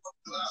 Who fuck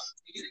the love?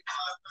 You get it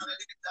caught, trying to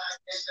get it die,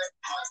 can't that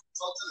fight.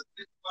 Go to the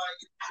fifth fight,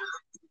 get it good.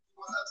 You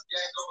want us,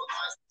 gang over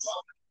life.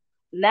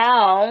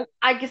 Now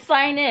I can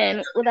sign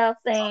in without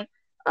saying,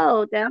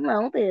 "Oh,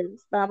 download this."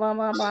 Blah blah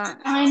blah blah.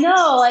 I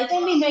know. Like they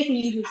be making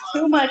you do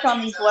too much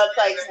on these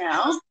websites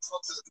now.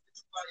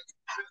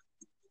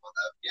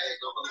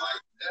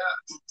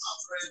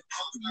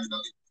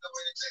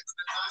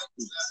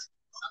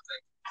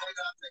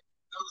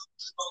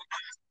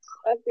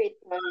 Okay,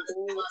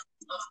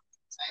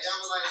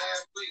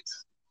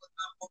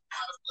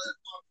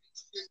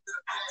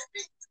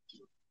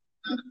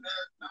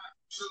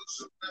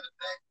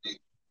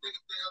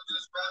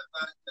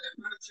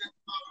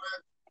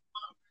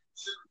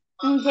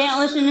 You can't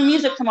listen to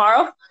music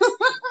tomorrow.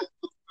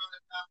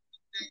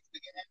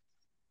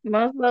 You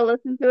might as well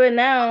listen to it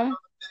now.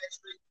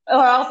 Or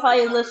I'll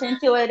probably listen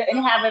to it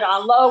and have it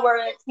on low where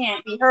it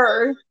can't be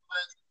heard.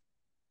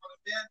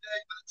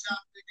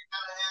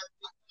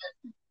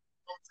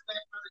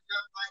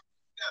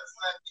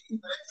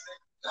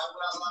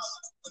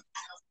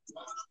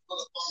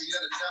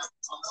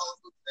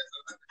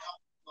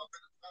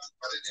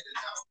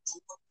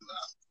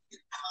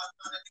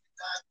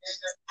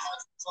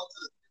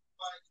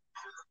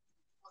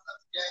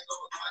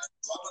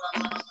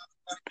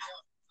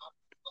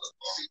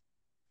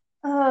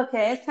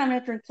 Okay, it's time to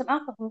drink some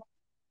alcohol.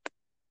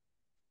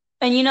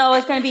 And you know,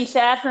 it's going to be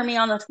sad for me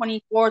on the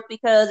 24th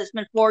because it's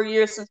been 4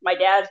 years since my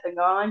dad's been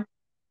gone.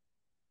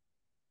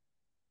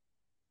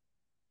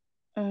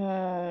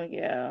 Oh,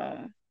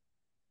 yeah.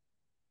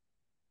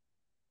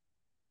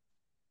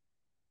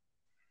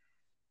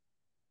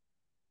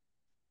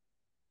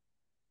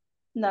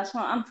 And that's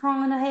why I'm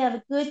trying to have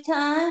a good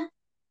time.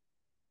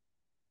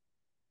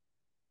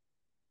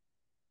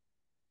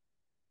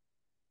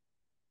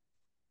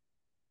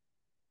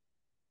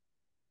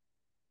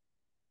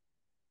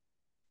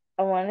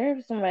 I wonder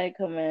if somebody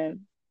come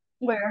in.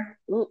 Where?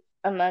 Ooh,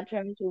 I'm not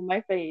trying to show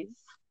my face.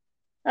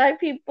 Hi,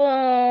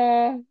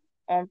 people.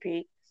 On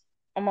Peaks.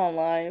 I'm on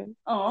live.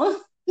 Oh.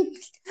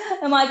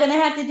 Am I going to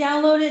have to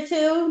download it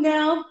too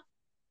now?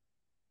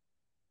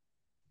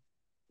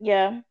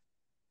 Yeah.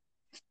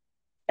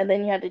 And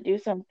then you have to do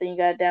something. You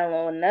gotta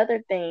download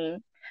another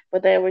thing,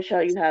 but they will show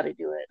you how to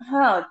do it.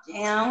 Oh,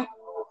 damn.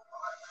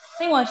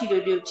 They want you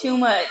to do too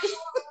much.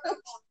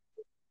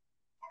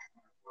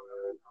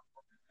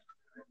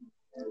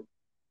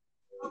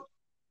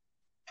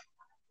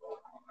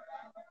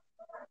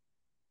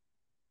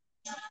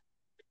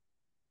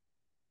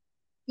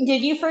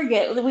 Did you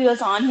forget that we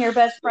was on here,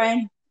 best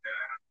friend?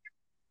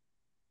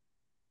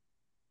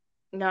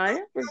 No, I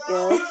didn't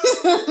forget.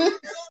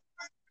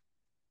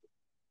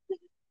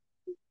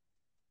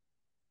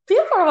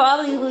 People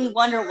probably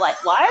wonder,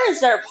 like, why is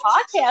their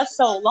podcast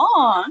so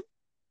long?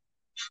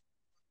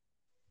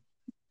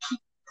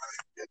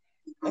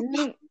 I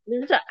mean,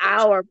 this is an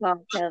hour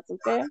podcast,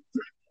 okay?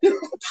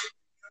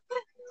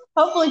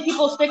 Hopefully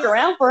people stick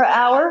around for an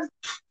hour.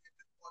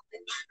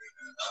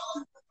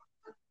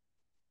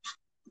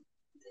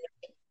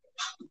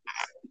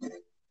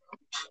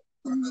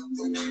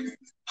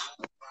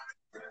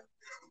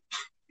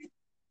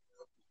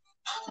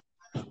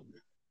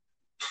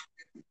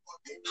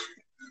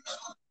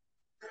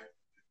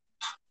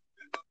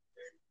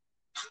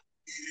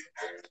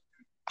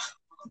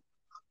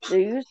 Do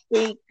you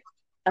speak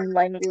a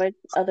language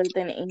other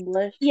than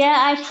English? Yeah,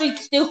 I speak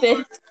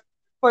stupid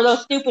for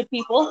those stupid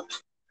people.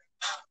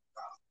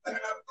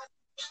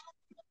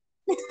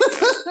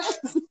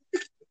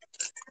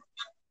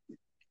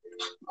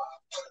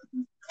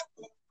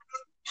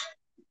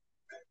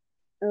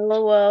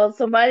 LOL.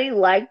 Somebody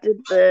liked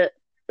the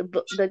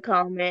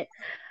comment.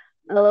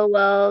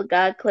 LOL.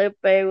 Got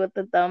clickbait with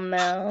the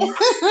thumbnail.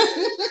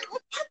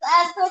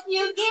 That's what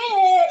you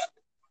get.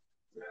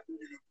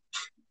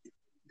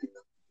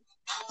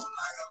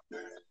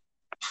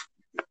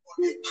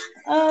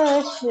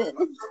 Oh shit.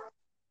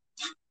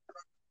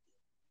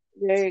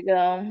 There you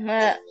go.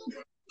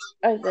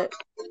 I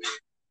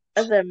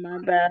said my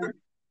bad.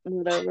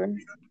 Whatever.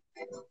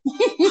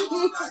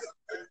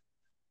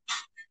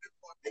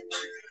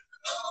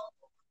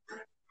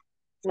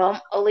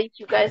 Well, at least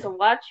you guys are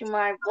watching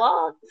my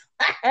vlogs.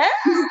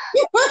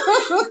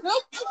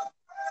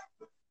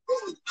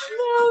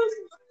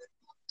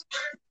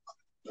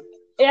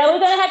 Yeah, we're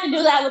gonna have to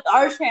do that with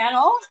our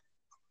channel.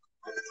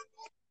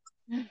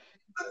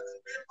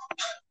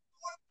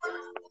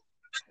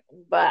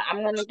 But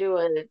I'm gonna do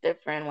a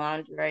different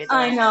lingerie. Though.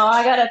 I know.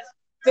 I gotta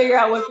figure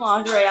out which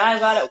lingerie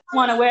I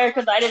want to wear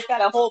because I just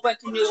got a whole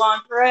bunch of new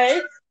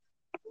lingerie.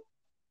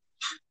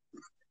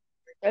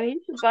 Oh,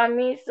 you should buy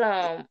me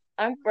some.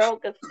 I'm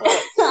broke as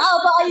fuck.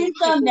 I'll buy you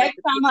some next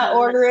time I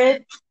order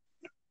it.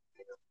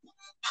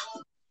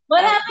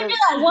 What happened to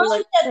that one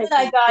set that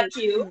I got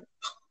you?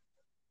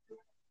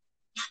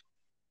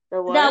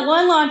 That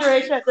one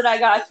lingerie set that I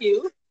got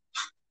you.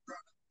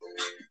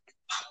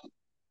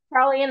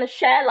 Probably in the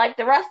shed like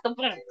the rest of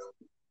them.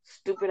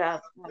 Stupid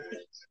ass.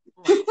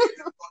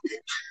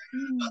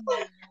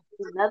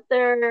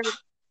 Another.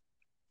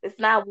 It's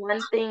not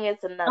one thing.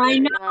 It's another. I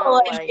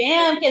know. Like,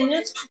 damn, can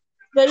this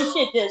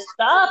shit just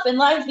stop and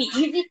life be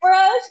easy for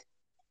us?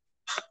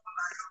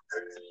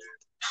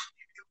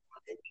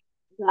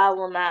 God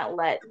will not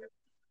let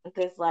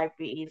this life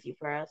be easy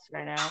for us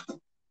right now.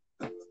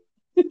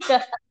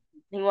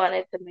 He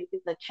wanted to make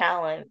it a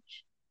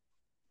challenge,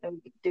 and we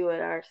could do it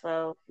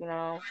ourselves, you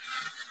know.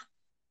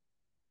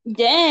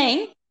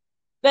 Dang,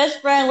 best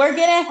friend, we're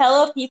getting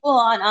hella people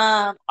on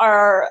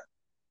our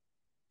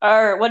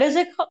what is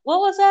it called? What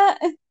was that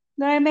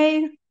I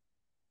made?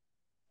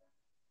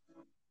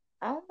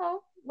 I don't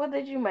know. What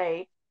did you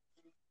make?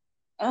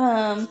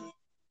 That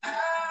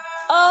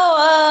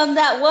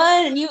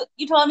one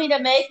you told me to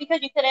make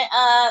because you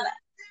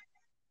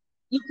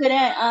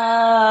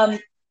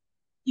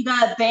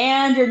got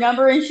banned your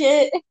number and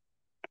shit.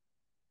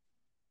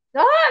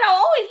 God, I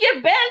always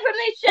get banned from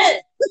this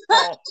shit.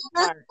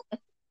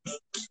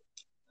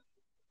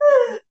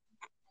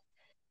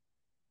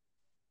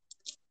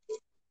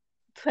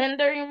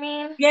 Tinder, you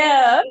mean?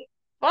 Yeah.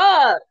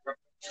 Fuck.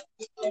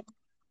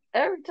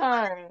 Every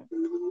time.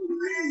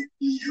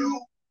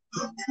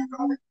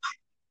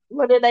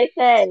 What did they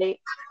say?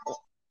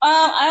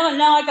 I don't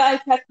know. I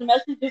got text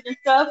messages and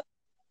stuff.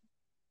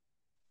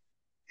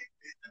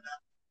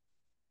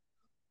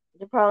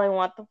 They probably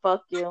want to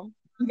fuck you.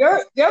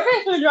 Your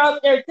pictures are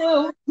up there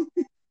too.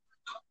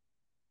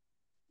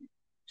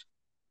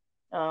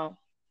 Oh,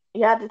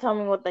 you have to tell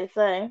me what they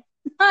say.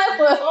 I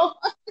will.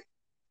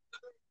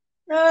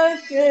 Oh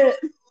shit.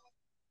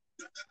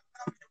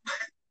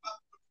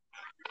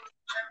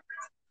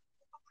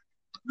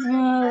 Oh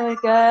my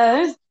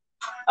god.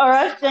 Or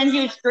I send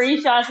you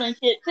screenshots and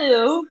shit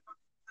too.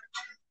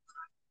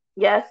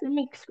 Yeah, send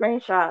me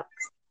screenshots.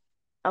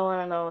 I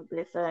want to know what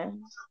they say.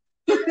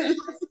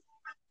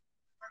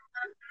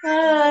 I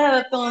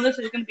have a feeling this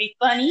is gonna be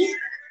funny.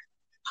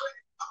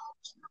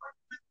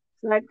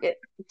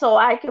 So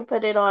I could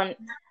put it on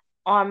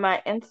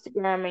my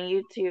Instagram and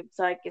YouTube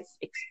so I can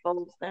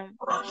expose them.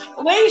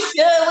 We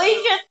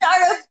should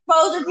start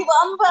exposing people.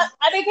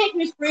 I've been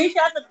taking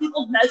screenshots of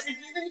people's messages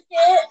and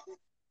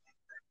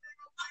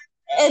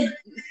shit,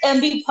 and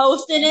be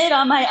posting it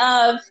on my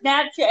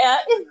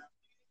Snapchat.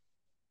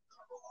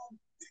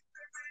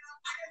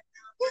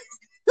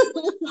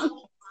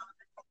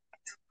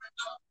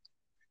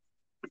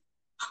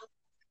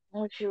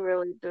 Would you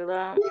really do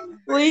that?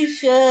 We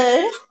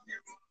should.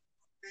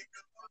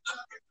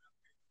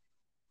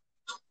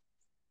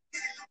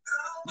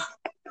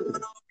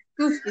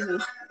 Excuse me.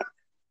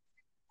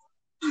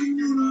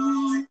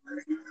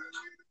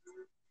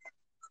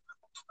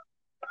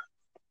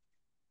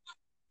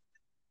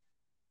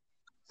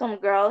 Some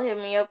girl hit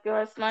me up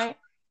last night.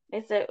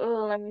 They said,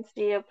 "Oh, let me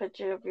see a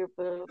picture of your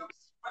boobs."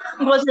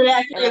 Was it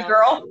actually a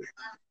girl?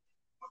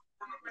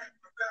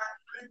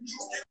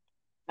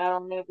 I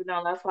don't even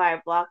know. That's why I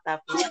blocked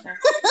that person. I've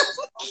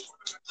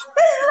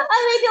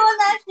been doing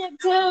that shit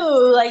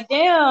too. Like,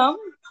 damn.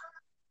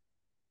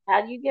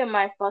 How'd you get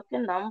my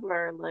fucking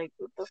number? Like,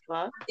 what the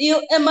fuck?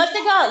 It must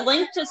have got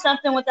linked to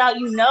something without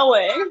you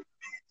knowing.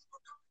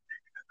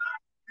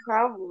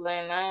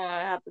 Probably. Now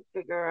I have to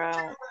figure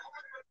out.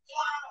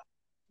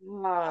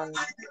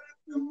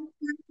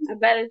 I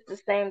bet it's the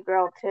same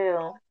girl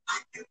too.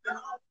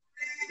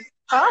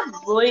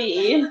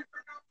 Probably.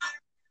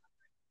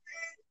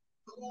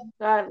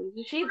 God,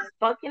 is she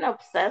fucking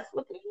obsessed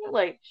with me?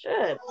 Like,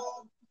 shit.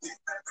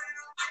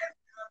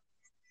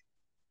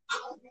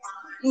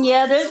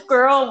 Yeah, this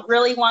girl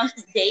really wants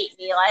to date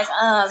me. Like,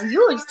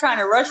 you was trying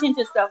to rush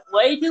into stuff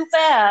way too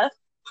fast.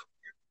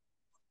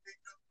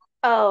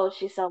 Oh,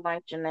 she sounds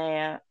like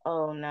Janaea.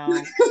 Oh no.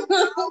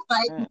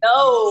 Like,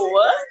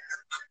 no.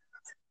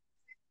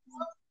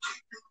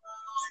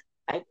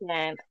 I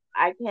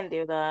can't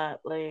do that.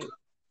 Like,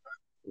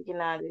 you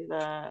cannot do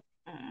that.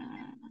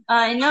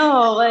 I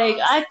know, like,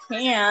 I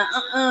can't.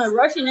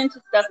 Rushing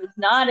into stuff is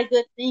not a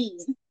good thing.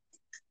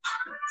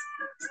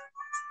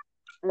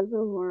 That's a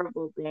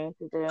horrible thing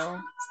to do.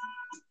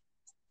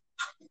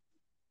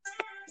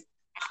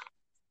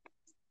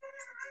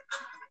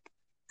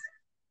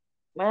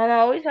 Man, I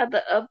always have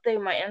to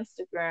update my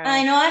Instagram.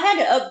 I know, I had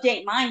to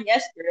update mine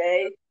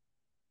yesterday.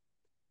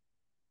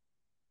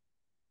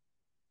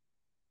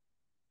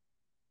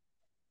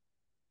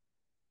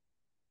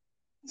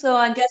 So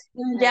I guess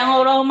I'm gonna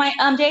download all my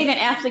dating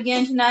apps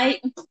again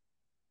tonight.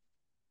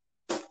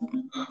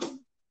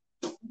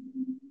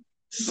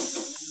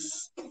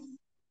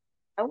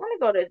 I want to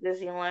go to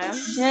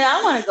Disneyland. Yeah,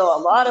 I want to go a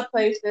lot of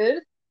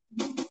places.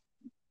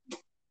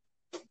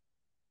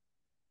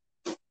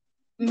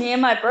 Me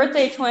and my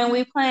birthday twin,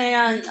 we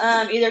plan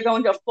on either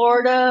going to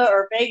Florida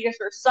or Vegas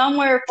or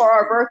somewhere for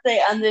our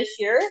birthday on this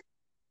year.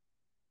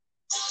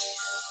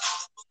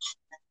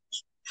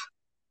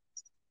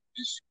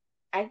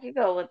 I could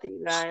go with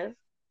you guys.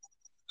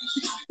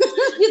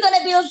 You're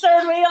gonna be the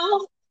third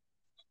wheel?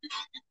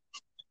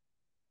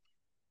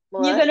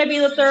 What? You're gonna be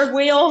the third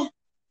wheel?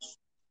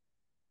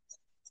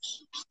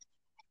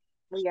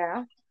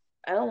 Yeah.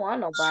 I don't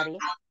want nobody.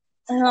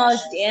 Oh,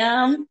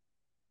 damn.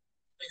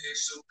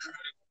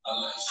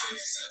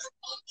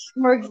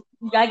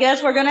 I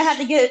guess we're gonna have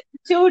to get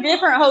 2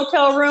 different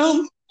hotel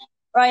rooms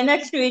right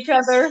next to each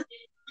other.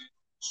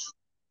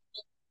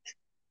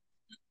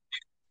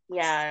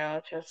 Yeah, I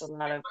don't trust a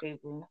lot of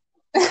people.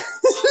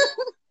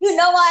 You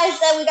know why I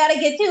said we gotta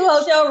get 2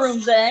 hotel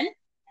rooms then?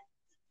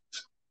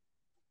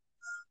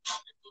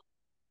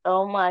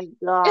 Oh my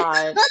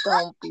god,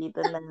 don't be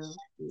the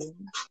nasty.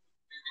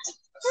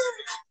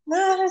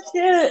 Oh,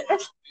 shit.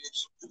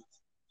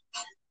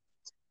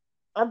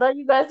 I thought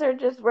you guys are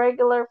just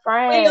regular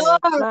friends. We are.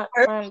 Not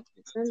friends.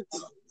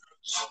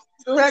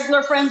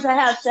 Regular friends that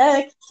have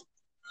sex.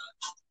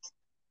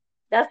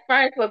 That's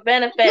friends with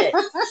benefits.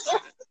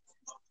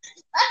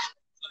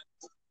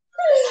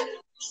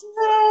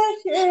 Oh,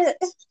 shit.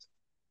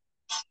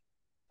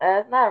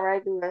 That's not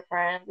regular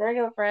friends.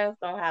 Regular friends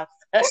don't have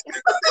sex.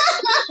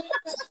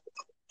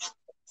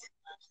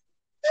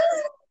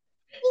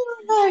 Oh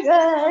my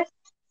god.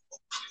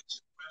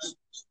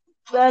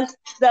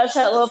 That's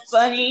hella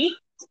funny.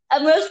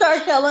 I'm gonna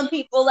start telling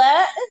people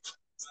that.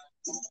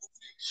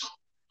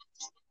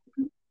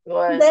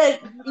 What?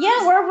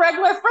 Yeah, we're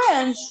regular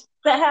friends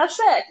that have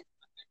sex.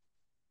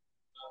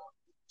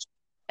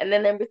 And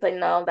then they'd be like,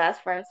 no, that's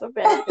friends with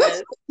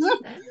benefits.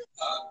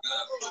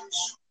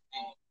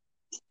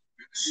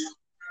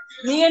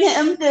 Me and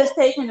him just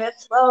taking it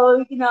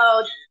slow, you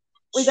know.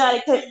 We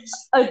gotta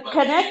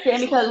connect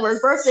him because we're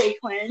birthday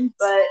twins,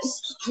 but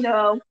you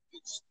know,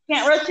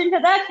 can't rush into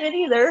that shit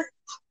either.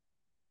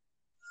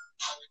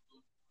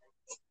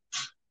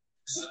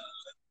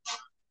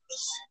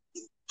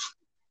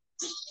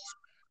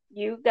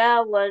 You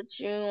got what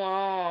you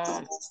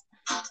want.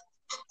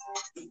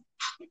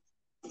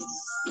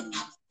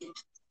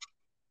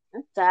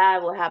 It's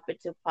sad what happened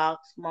to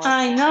Pop Smoke.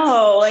 I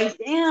know, like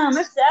damn,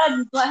 it's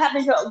sad what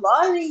happened to a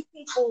lot of these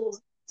people.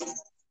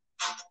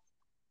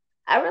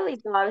 I really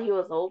thought he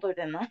was older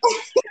than that.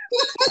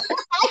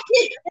 I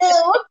did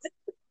too.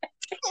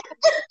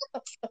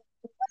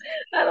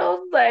 And I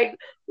was like,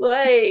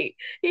 wait,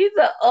 he's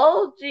an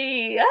OG.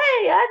 Hey,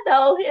 I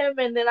know him.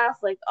 And then I was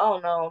like, oh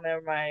no,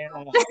 never mind.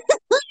 Oh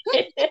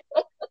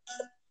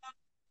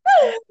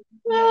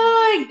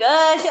my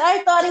gosh,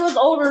 I thought he was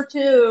older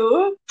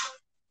too.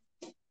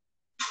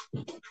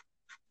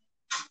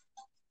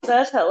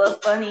 That's hella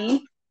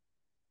funny.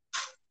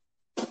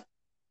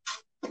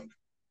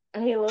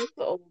 He looks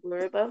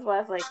older. That's why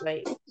I was like,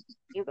 wait,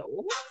 he's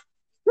old?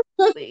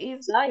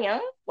 He's not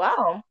young?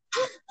 Wow.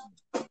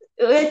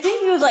 I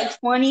think he was like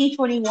 20,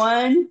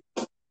 21.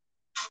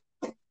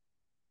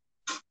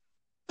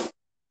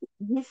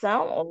 He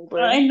sounds older.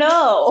 I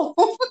know.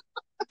 What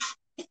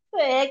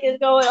the heck is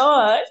going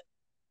on?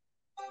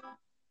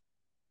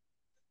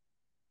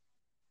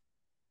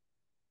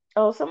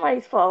 Oh,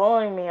 somebody's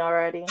following me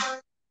already.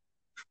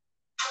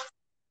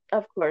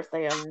 Of course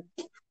they are.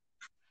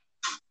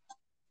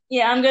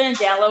 Yeah, I'm gonna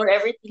download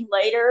everything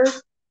later.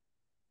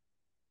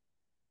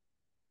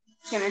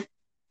 Gonna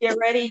get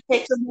ready,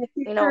 take some more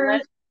pictures. You know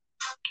what?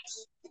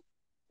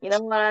 You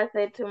know what I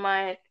say to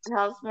my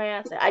housemate?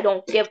 I say, I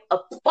don't give a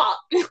fuck.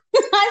 I be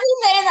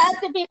saying that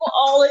to people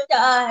all the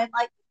time.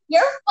 Like,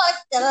 you're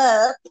fucked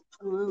up.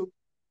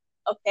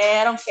 Okay,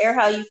 I don't care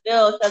how you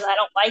feel because I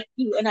don't like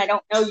you and I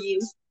don't know you.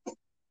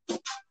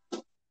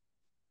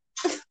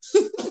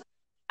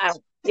 I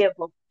don't give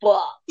a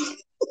fuck.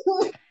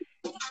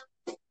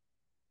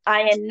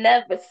 I ain't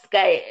never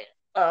scared.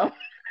 I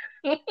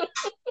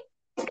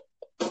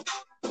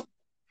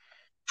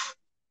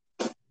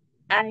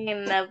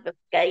ain't never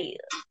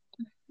scared.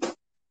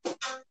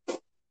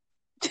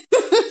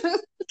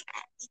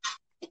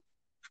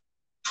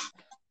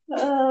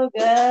 Oh,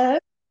 God.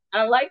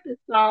 I like the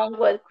song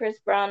with Chris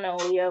Brown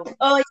and Leo.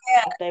 Oh,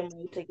 yeah. They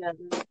moved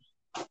together.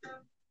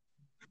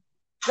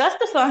 That's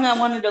the song I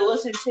wanted to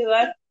listen to.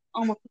 I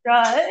almost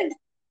forgot.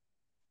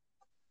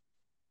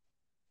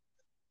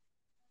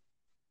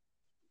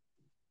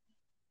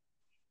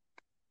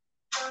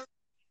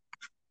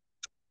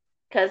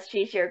 Because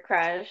she's your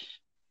crush.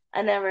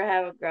 I never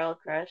have a girl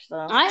crush,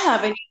 though. I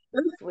haven't.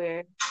 It's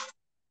weird.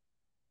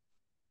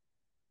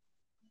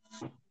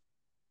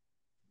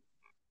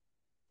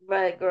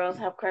 But girls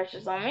have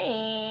crushes on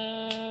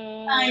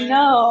me. I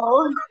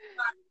know.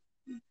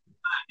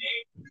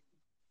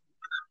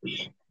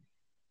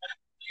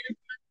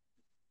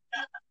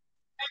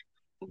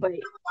 But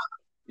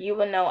you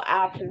would know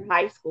after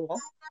high school.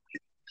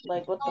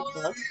 Like, what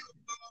the fuck?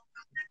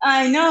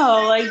 I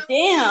know. Like,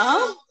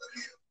 damn.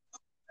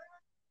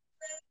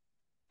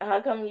 How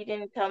come you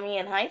didn't tell me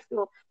in high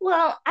school?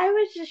 Well, I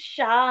was just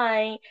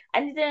shy. I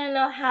didn't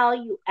know how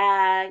you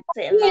act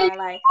and all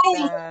that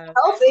stuff.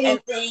 Help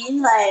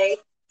anything. Like,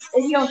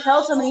 if you don't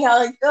tell somebody how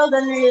they feel,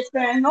 then they're just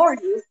gonna ignore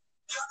you.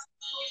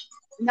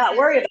 Not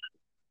worry about it.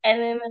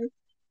 And then,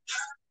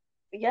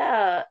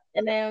 yeah,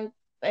 and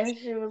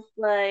she was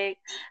like,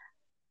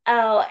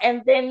 oh,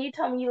 and then you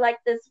told me you like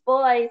this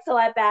boy, so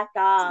I backed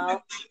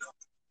off.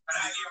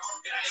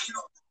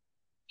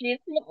 She's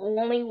the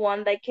only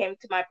one that came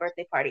to my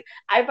birthday party.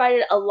 I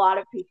invited a lot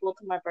of people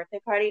to my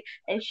birthday party,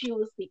 and she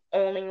was the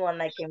only one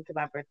that came to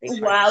my birthday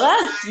party. Wow,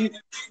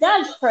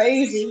 that's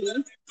crazy.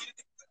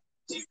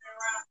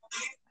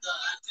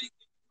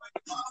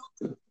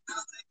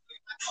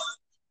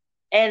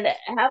 And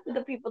half of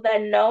the people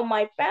that know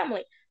my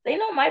family, they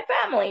know my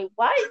family.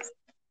 Why?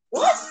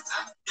 What?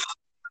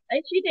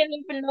 And she didn't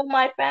even know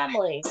my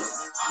family.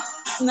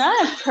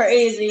 That's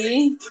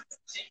crazy.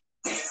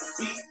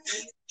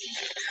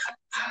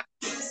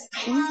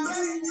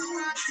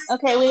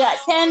 Okay, we got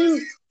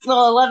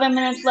 11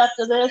 minutes left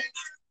of this.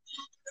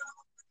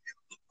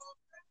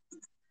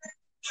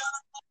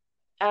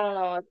 I don't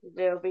know what to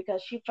do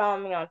because she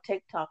found me on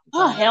TikTok.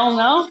 Oh, hell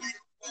no.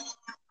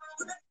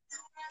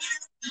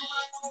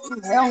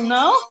 Hell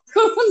no.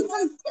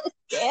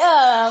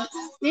 Yeah,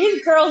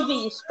 these girls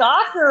be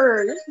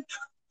stalkers.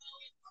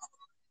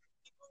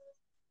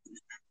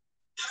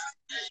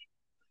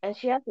 And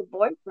she has a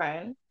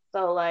boyfriend,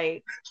 so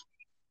like,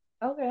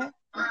 okay.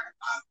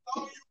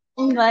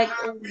 Like,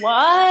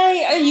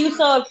 why are you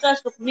so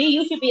obsessed with me?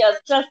 You should be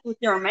obsessed with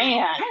your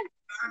man.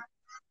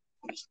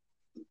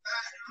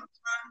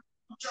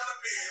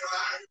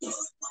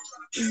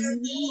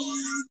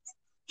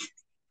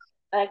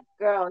 That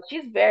girl,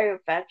 she's very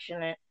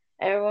affectionate.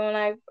 Everyone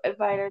I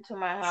invite her to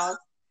my house,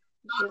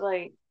 she's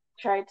like,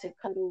 tried to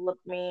cuddle with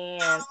me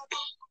and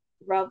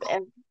rub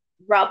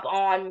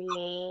on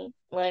me.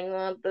 Like,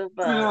 what the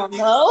fuck? Oh,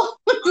 no.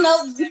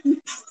 No.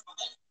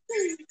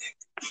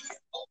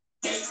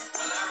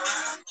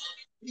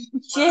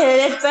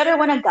 Shit, it's better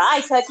when a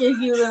guy touches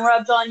you than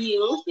rubs on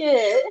you.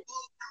 Shit.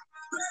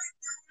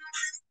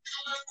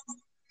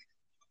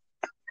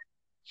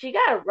 She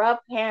got rough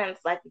hands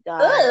like a guy.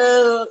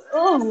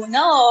 Oh,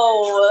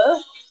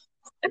 no.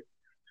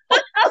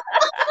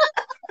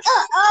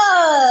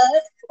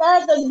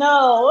 That's a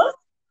no.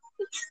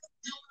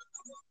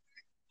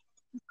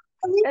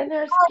 And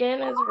her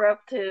skin is rough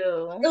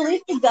too. At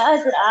least the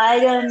guys that I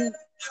done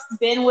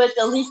been with,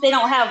 at least they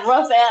don't have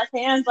rough ass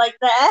hands like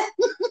that.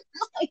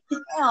 Like,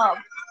 damn.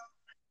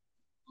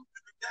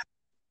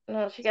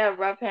 No, she got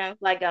rough hands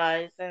like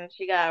guys, and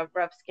she got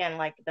rough skin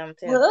like them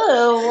too.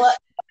 Ooh, what's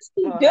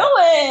she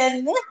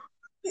doing?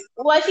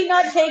 Why is she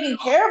not taking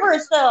care of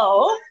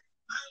herself?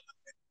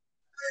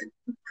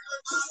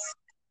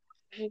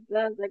 She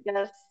does,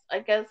 I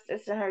guess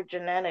it's in her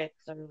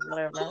genetics or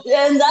whatever.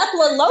 And that's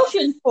what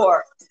lotion's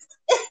for.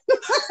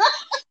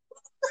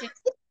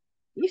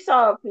 You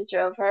saw a picture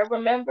of her,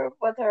 remember,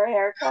 with her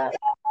haircut?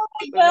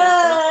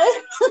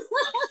 God.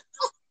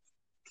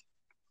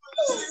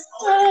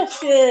 Oh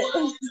shit.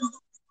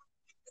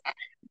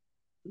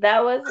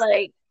 That was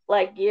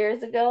like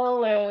years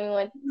ago when we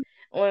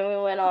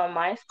went on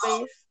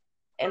MySpace,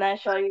 and I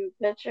showed you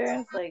a picture.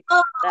 And it's like,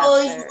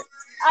 that's her.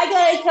 I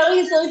gotta tell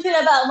you some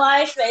shit about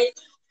MySpace.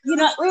 You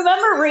know,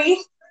 remember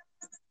Reese?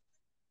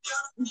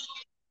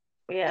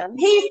 Yeah.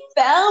 He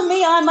found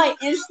me on my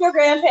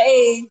Instagram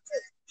page.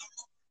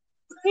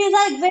 He's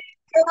like, "Babe,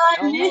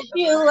 I miss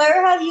you.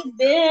 Where have you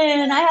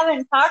been? I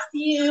haven't talked to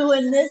you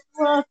in this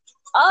long.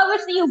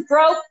 Obviously, you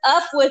broke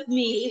up with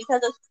me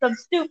because of some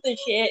stupid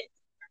shit,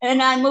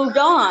 and I moved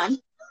on."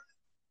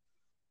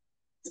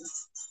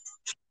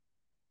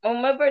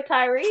 Remember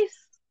Tyrese?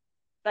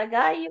 That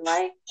guy you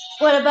like?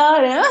 What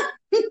about him?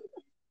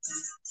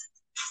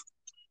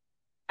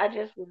 I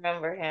just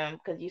remember him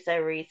because you said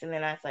Reese, and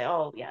then I say,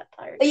 oh yeah,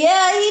 Tyrese.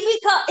 Yeah, he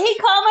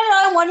commented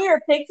on one of your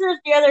pictures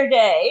the other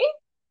day.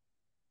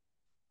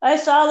 I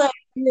saw that.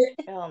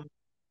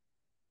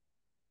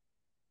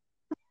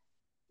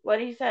 What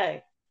did he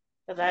say?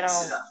 Because I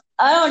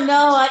don't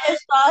know. I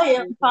just saw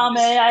him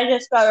comment. I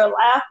just started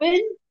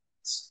laughing.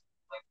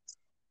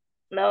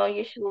 No,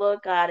 you should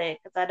look at it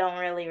because I don't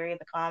really read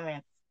the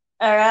comments.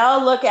 All right,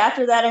 I'll look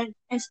after that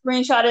and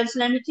screenshot and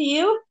send it to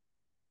you.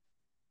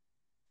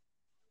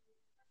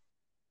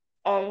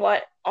 On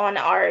what? On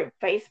our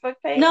Facebook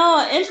page?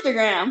 No,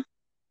 Instagram.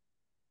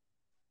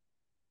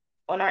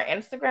 On our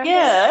Instagram?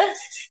 Yeah.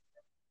 Page?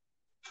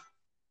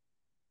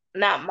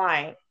 Not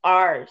mine.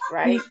 Ours,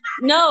 right?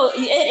 No, it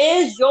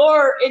is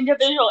your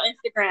individual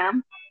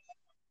Instagram.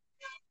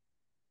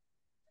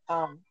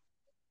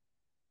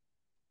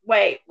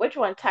 Wait, which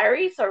one?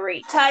 Tyrese or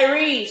Reese?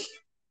 Tyrese.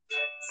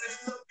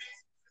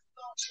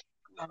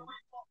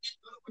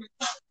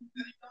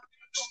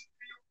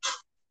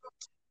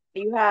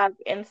 Do you have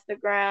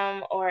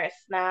Instagram or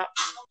Snap?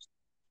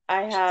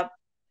 I have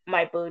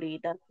my booty.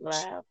 That's what I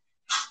have.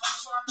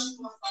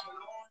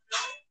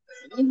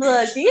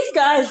 Look, these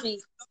guys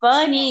be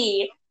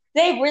funny.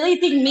 They really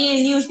think me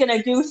and you is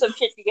gonna do some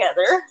shit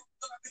together.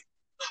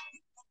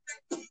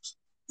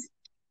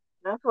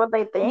 That's what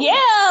they think? Yeah,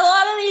 a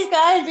lot of these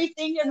guys be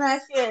thinking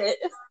that shit.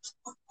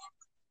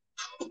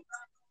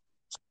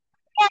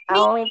 I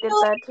only did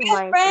that to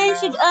my friend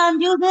should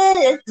do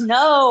this.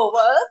 No.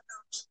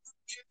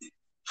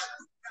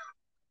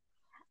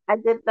 I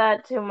did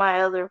that to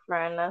my other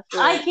friend. That's it.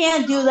 I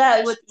can't do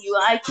that with you.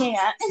 I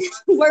can't.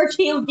 We're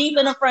too deep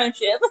in a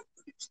friendship.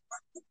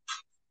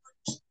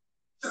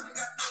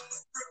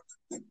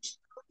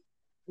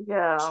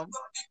 Yeah.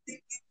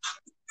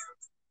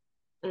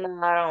 No,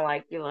 I don't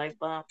like you like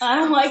that. I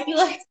don't like you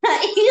like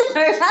that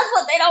either. That's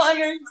what they don't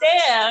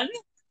understand.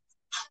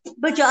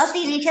 But y'all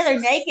seen each other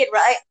naked,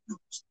 right?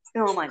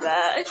 Oh my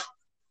gosh.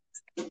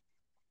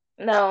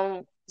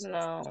 No.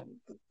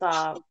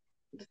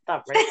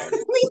 Stop right there.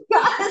 These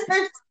guys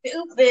are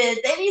stupid.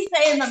 They be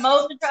saying the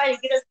most to try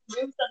to get us to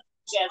do something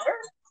together.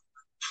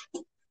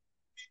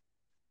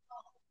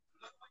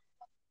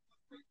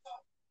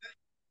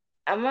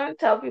 I'm gonna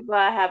tell people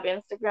I have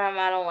Instagram.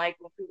 I don't like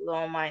when people go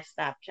on my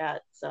Snapchat,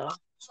 so.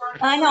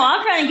 I know,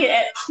 I'm trying to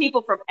get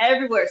people from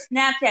everywhere.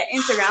 Snapchat,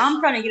 Instagram. I'm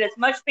trying to get as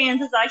much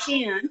fans as I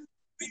can.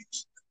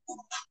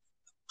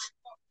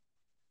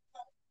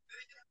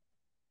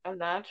 I'm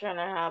not trying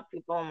to have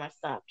people on my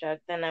Snapchat.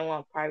 Then I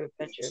want private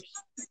pictures.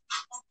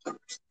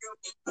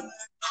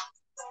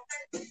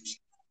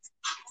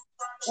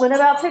 What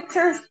about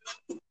pictures?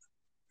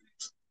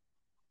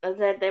 I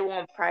said they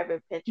want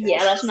private pictures.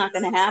 Yeah, that's not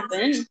going to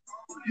happen.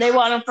 They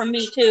want them from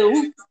me,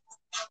 too.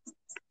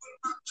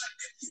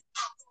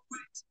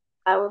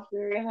 I was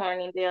very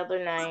horny the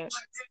other night,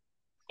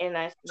 and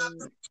I seen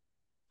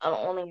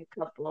only a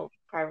couple of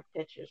private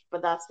pictures,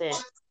 but that's it.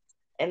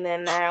 And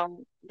then now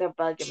they're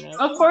bugging me.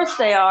 Of course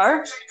they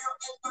are.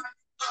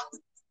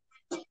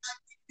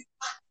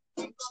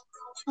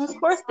 Of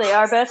course they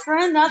are, best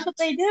friend. That's what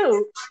they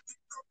do.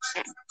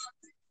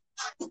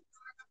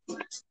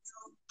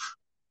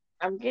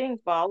 I'm getting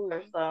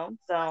followers though,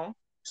 so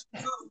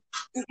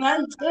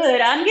That's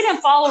good. I'm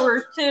getting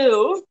followers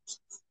too.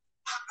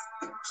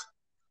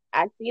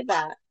 I see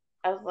that.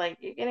 I was like,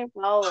 you're getting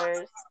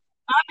followers.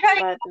 I'm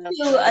trying to But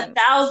get to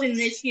 1,000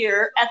 this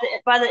year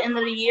by the end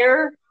of the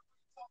year.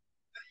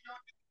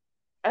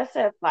 I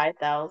said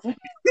 5,000.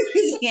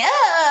 Yeah,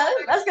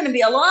 that's gonna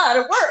be a lot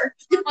of work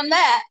on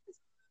that.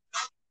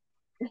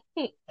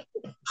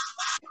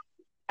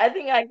 I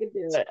think I could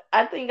do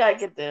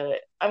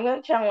it. I'm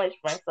gonna challenge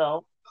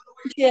myself.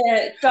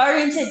 Yeah,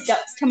 starting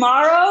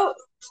tomorrow,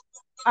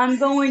 I'm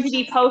going to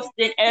be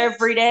posting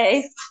every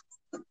day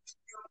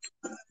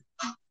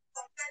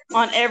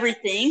on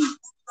everything.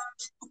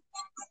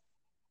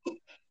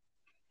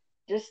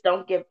 Just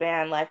don't get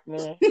banned like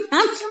me.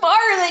 I'm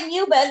smarter than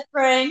you, best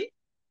friend.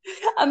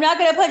 I'm not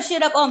gonna put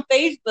shit up on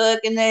Facebook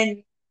and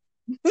then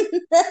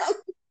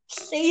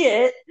see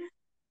it.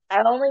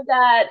 I only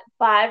got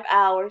 5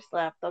 hours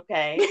left,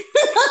 okay?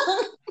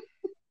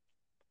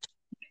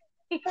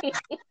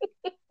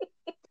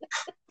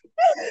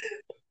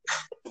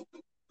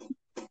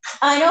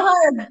 I know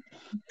how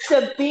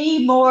to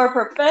be more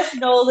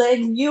professional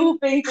than you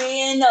be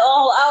being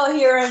all out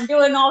here and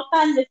doing all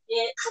kinds of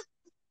shit.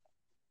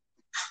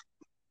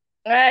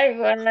 Right,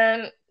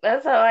 man.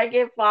 That's how I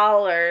get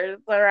followers,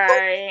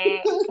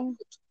 alright?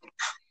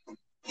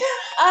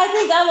 I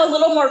think I'm a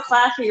little more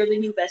classier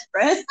than you, best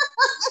friend.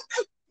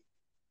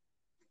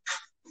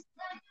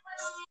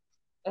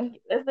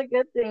 It's a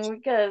good thing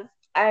because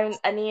I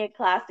need a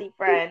classy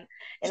friend,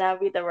 and I'll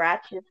be the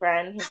ratchet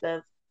friend who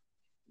does.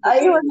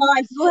 Even though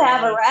I do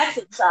have a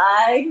ratchet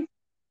side.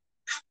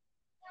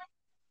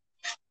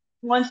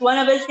 Once one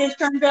of us gets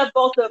turned up,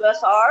 both of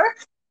us are.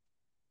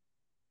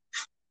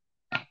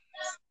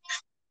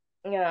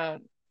 Yeah,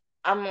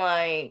 I'm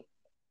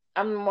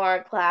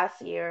more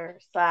classier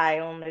side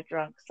on the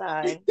drunk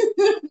side.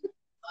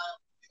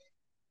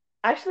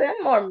 Actually,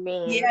 I'm more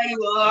mean. Yeah,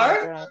 you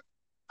are.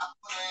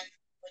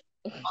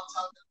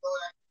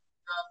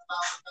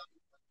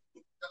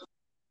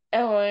 I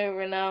don't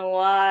even know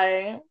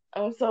why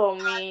I'm so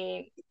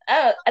mean.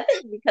 I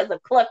think because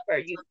of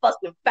Clifford, you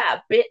fucking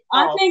fat bitch.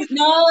 I think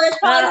no, it's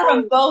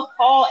probably from both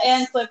Paul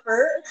and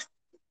Clifford.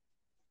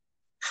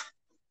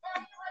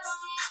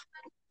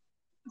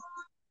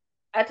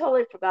 I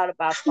totally forgot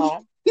about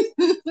Paul. He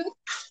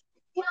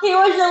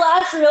was your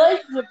last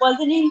relationship,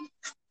 wasn't he?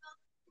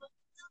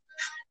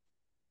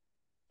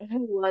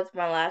 Who was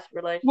my last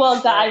relationship?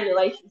 Well, guy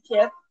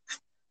relationship.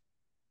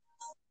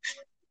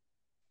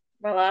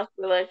 My last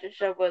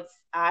relationship was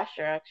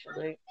Asher,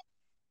 actually.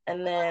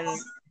 And then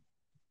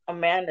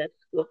Amanda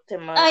scooped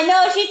him up. I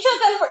know, she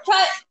took him for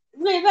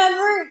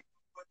remember?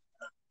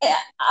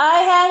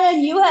 I had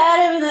him, you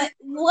had him, and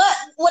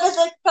what is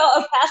it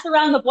called? Pass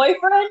around the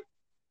boyfriend?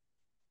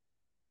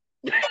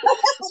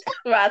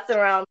 Pass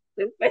around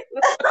stupid.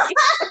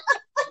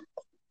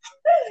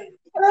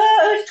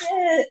 Oh,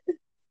 shit.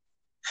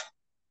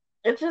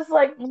 It's just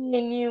like me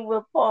and you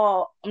with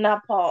Paul.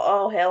 Not Paul.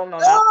 Oh, hell no,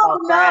 not Paul.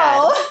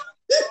 No.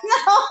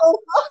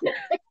 No.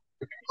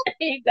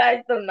 You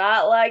guys do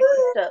not like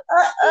each other.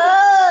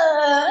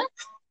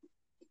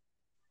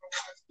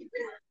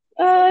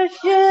 Oh,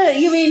 shit.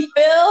 You mean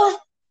Phil?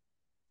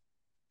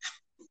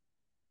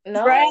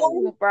 No,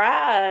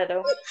 Brad.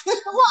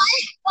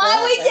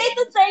 Why we take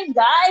the same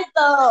guys,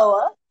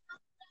 though?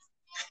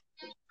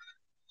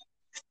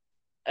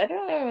 I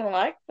don't even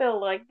like Phil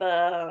like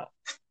that.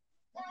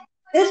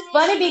 It's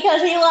funny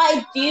because he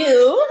liked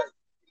you.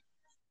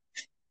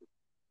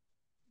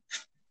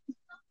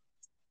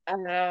 I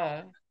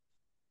know.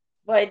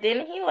 But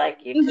didn't he like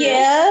you too?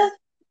 Yeah.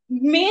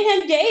 Me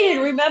and him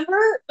dated,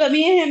 remember? But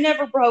me and him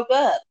never broke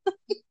up.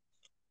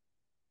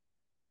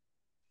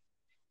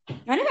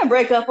 I didn't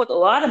break up with a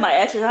lot of my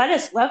exes. I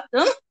just left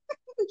them.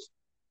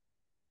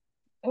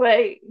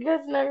 Wait, you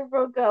guys never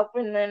broke up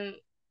and then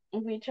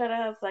we try to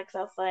have sex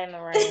outside in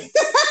the rain.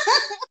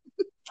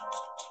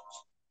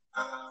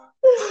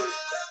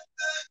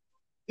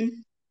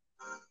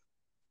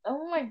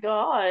 Oh my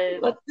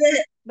god. What's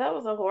it? That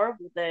was a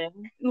horrible thing.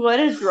 What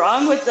is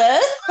wrong with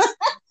this?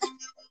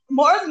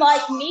 More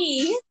like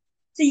me.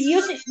 So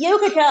you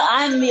could tell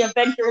I'm the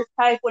adventurous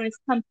type when it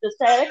comes to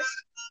sex.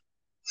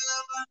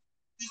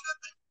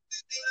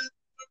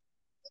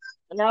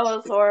 That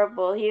was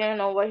horrible. He didn't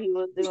know what he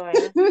was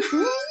doing.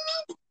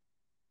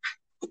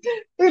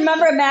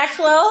 Remember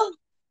Maxwell?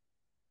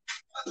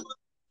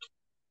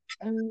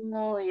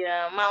 Oh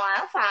yeah, my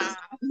last time.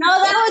 No,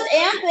 that was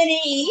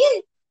Anthony.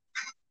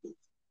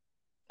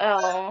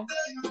 Oh,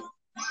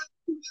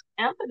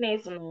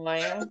 Anthony's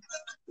annoying.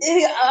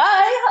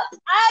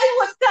 I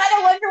would kind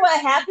of wonder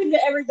what happened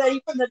to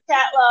everybody from the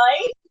chat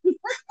line.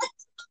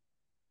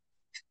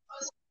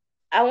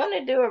 I want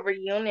to do a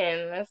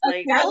reunion. It's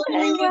like,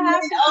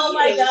 oh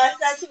my gosh,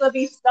 that shit would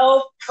be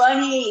so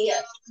funny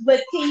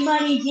with T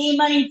Money, G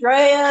Money,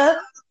 Drea,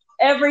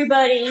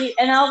 everybody,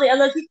 and all the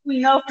other people we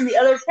know from the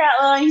other chat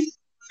lines.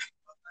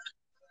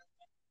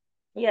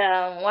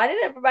 Yeah, why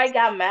did everybody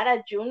got mad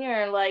at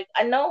Junior? Like,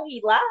 I know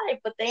he lied,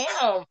 but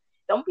damn,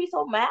 Don't be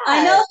so mad.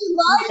 I know he He's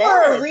lied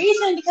for a dead.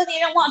 reason because he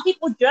didn't want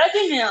people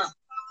judging him.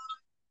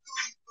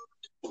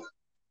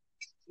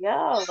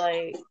 Yeah,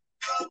 like,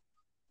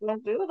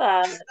 don't do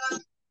that.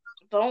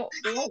 Don't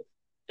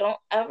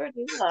ever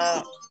do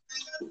that.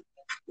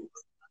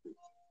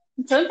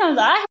 Sometimes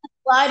I have to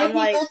lie to I'm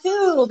like, people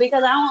too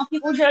because I don't want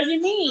people judging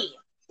me.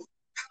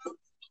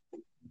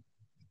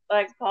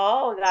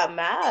 Paul got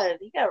mad.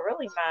 He got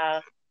really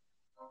mad.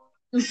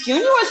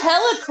 Junior was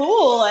hella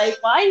cool. Like,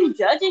 why are you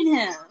judging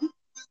him?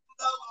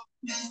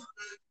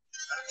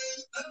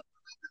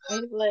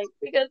 He's like,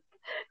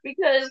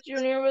 because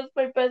Junior was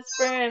my best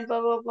friend,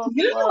 blah blah blah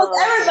Junior blah. was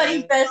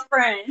everybody's best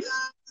friend.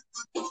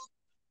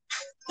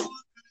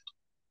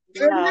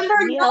 Yeah, Remember,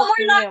 he no, helped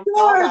we're me not and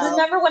Paul yours. out.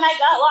 Remember when I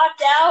got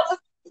locked out?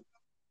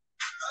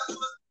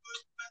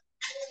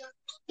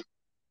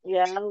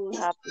 Yeah, what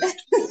happened?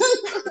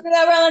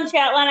 Remember on the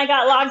chat line I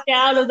got locked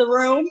out of the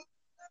room?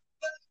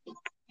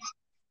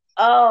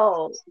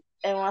 Oh,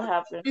 and what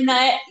happened? And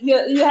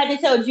you had to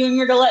tell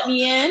Junior to let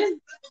me in?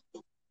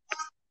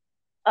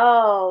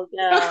 Oh,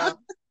 yeah.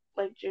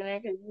 Like,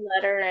 Junior, can you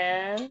let her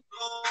in?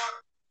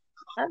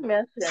 I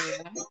miss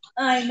him.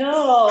 I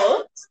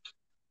know.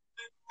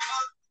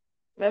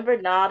 Remember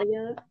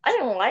Nadia? I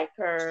didn't like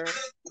her.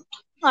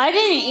 I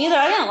didn't either.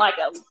 I didn't like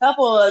a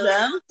couple of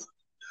them.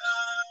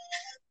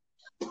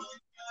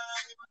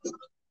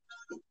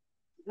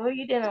 Who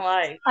you didn't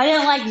like? I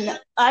didn't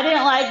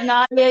like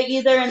Nadia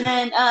either. And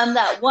then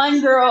that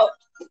one girl,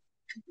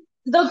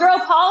 the girl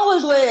Paul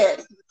was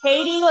with,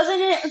 Katie,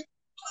 wasn't it?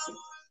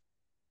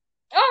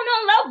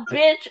 Oh no,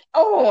 bitch!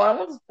 Oh, I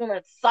was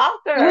gonna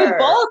soccer. We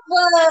both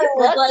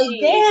was like,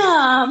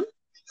 damn.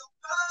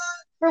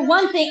 For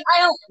one thing,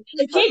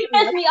 she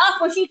pissed me off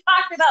when she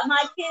talked about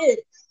my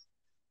kids.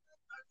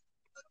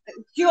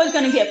 She was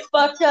gonna get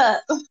fucked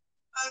up.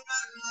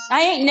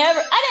 I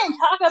didn't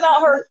talk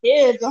about her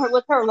kids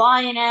with her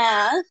lying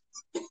ass.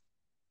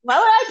 Why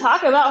would I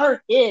talk about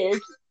her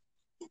kids?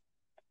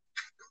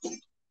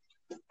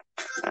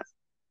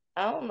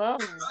 I don't know.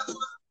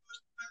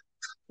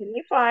 Can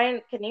you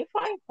find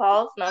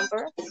Paul's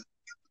number?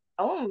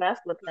 I won't mess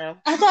with him.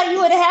 I thought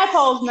you would have had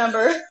Paul's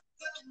number.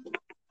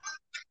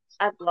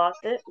 I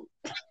blocked it.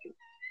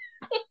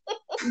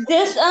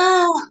 Just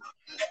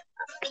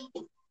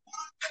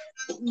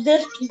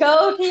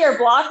go to your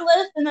block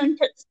list and then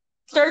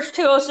search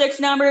 206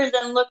 numbers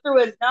and look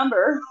through the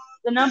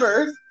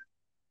numbers.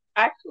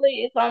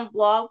 Actually, it's on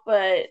block,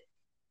 but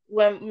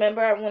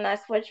remember when I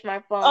switched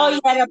my phone? Oh, you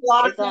had to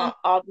block them.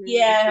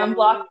 Yeah, and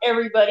unblock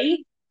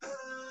everybody.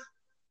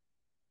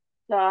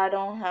 So I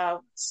don't have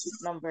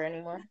number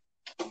anymore.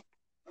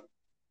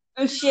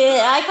 Oh,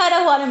 shit, I kind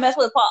of want to mess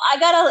with Paul. I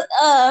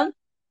got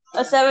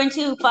a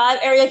 725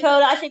 area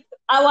code.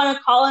 I want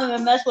to call him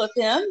and mess with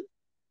him.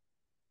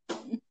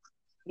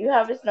 You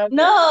have his number?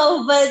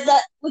 No, but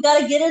we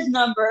gotta get his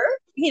number.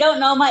 He don't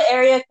know my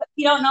area.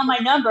 He don't know my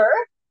number.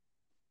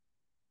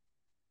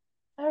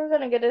 How are we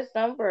gonna get his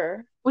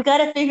number? We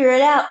gotta figure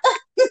it out.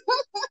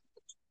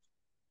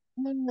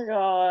 Oh my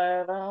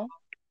god.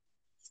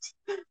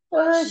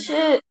 Oh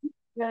shit.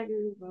 Gotta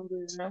get his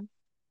number now.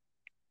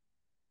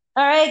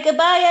 All right,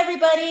 goodbye,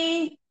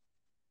 everybody.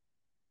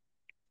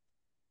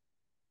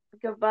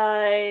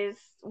 Goodbyes.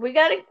 We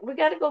gotta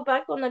go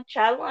back on the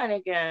chat line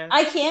again.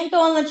 I can't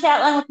go on the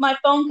chat line with my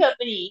phone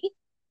company.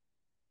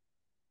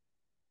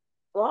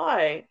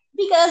 Why?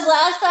 Because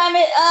last time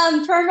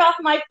it turned off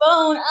my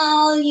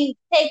phone, you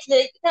takes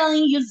it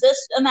telling you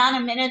this amount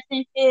of minutes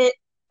and shit.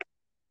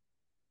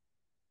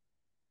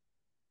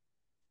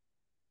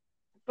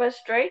 But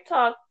Straight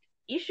Talk,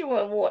 you should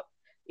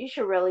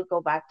really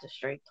go back to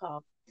Straight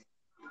Talk.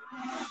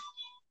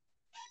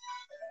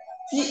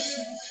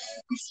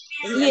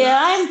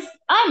 Yeah,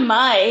 I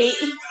might.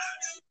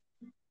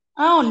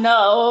 I don't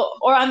know.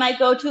 Or I might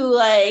go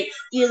to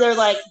either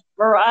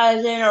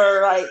Verizon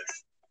or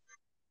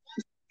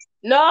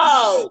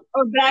No!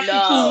 Or back to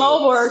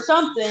T-Mobile or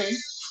something.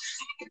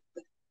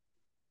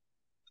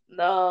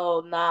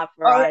 No, not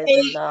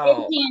Verizon,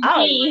 no.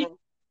 AT&T.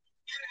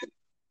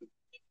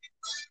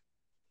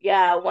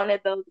 Yeah, one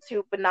of those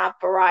two, but not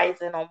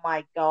Verizon. Oh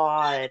my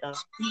god.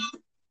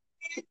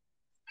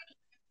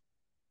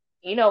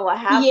 You know what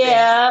happened?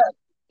 Yeah.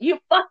 You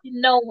fucking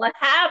know what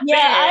happened.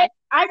 Yeah,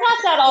 I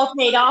got that all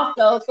paid off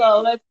though,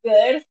 so that's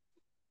good.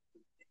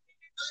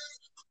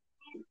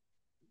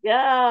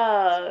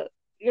 Yeah.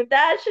 Your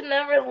dad should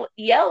never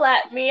yell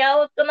at me. I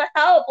was gonna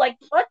help.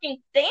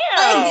 Fucking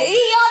damn. He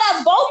yelled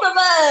at both of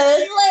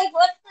us.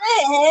 What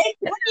the heck?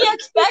 What do you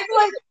expect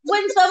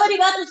when somebody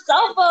got a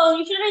cell phone?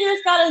 You should have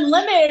just got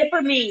unlimited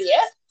for me.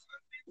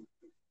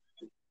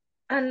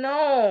 I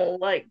know.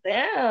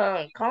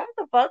 Damn. Calm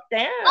the fuck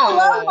down. I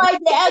love my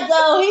dad,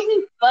 though. He'd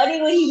be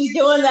funny when he be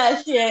doing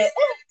that shit.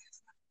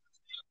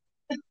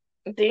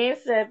 Dean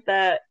said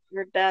that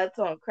your dad's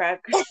on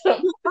crack or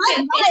something.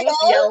 He was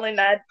yelling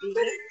at Dean.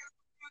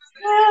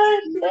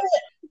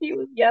 He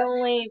was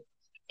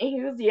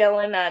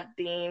yelling at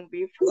Dean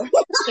before. He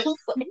was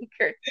like,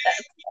 your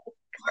dad's on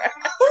crack.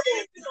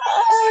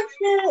 Oh,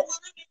 shit.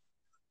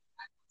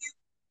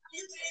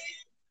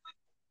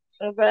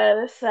 But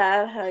it's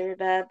sad how your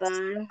dad died.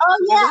 Oh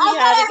yeah, What did he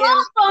I have got a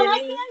house again? phone. I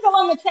Kidney? can go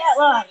on the chat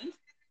line.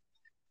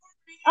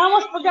 I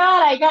almost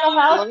forgot I got a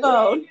house What?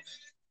 phone.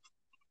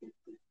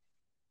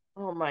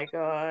 Oh my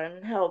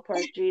God. Help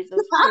her, Jesus,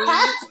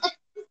 please.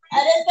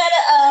 I just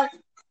gotta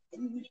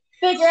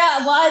figure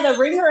out why the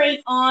ringer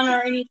ain't on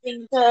or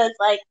anything, because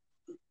like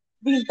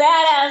these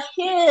badass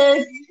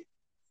kids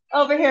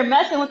over here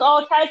messing with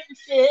all types of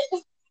shit.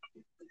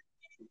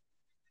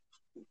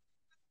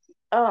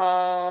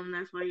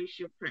 That's why you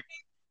should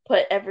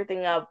put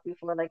everything up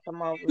before they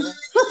come over.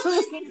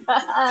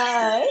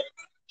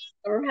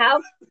 Or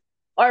house,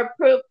 or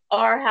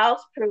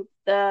house proof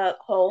the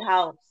whole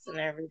house and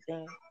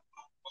everything.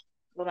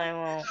 So they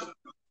won't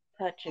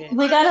touch it.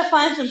 We gotta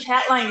find some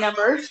chat line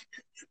numbers.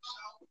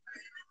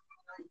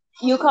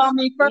 You call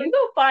me first. You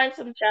go find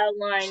some chat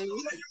line.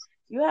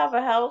 You have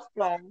a house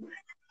phone.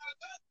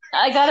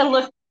 I gotta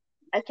look.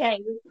 I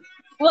can't.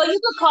 Well, you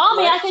could call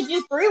me. What? I could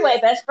do three-way,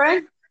 best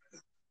friend,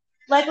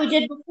 like we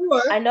did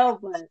before. I know,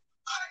 but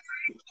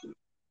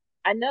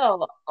I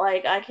know.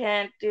 Like I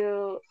can't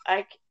do.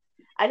 I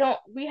don't.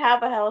 We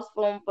have a house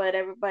phone, but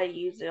everybody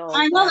uses it all the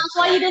I time. know. That's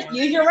why you just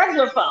use your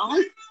regular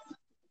phone,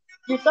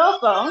 your cell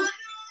phone.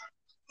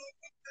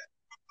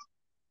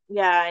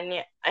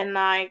 Yeah, and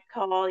I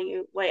call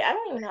you. Wait, I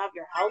don't even have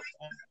your house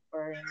phone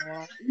number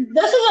anymore.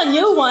 This is a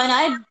new one.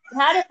 I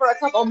had it for a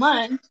couple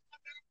months.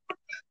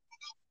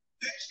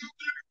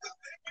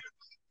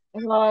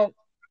 Well,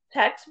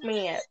 text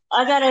me it.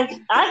 I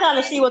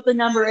gotta see what the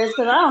number is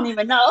because I don't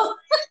even know.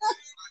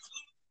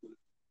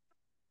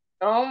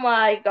 Oh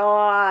my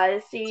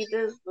God! See,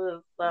 this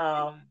is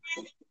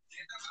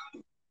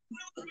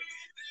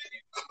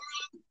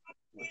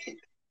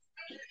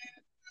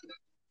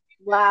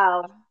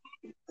Wow.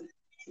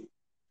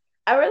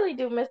 I really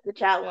do miss the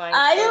chat line.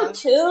 I do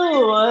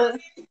too.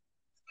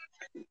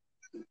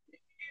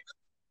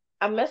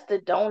 I miss the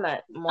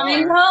donut more.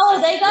 I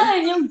know they got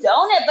a new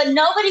donut, but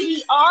nobody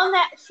be on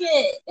that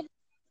shit.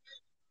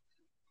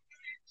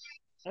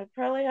 They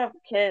probably have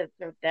kids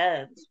or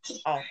dead.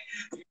 Oh.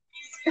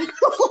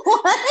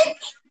 What?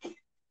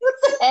 What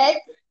the heck?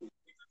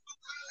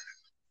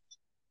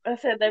 I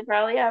said they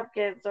probably have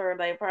kids or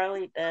they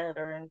probably dead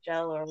or in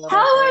jail or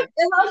whatever.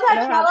 How's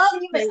that chat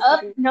line even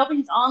up?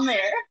 Nobody's on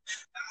there.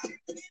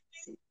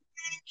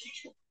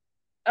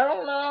 I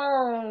don't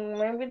know.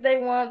 Maybe they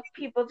want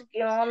people to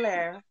get on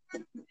there.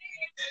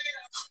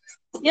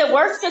 It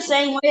works the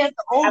same way as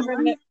the old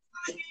one.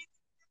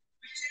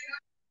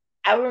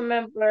 I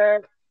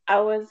remember I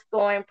was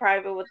going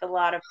private with a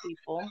lot of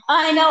people.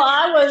 I know,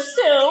 I was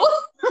too.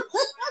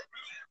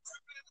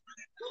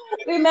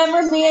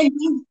 Remember me and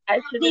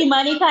D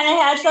Money kind of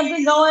had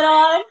something going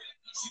on?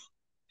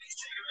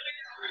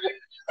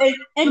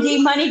 And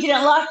D Money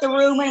didn't lock the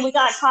room and we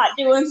got caught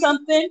doing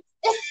something.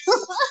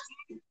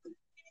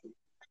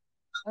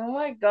 Oh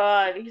my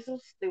God, he's so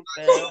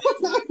stupid.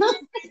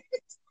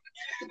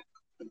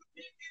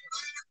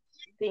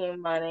 D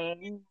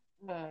Money.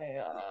 Oh my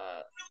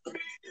God.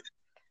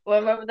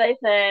 Remember they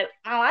said,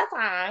 "Oh, that's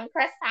on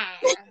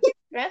Christine."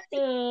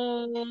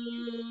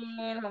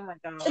 Oh my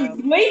God.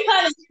 We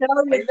kind of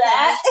started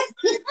that.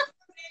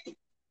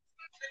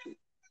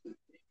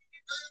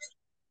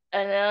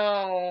 I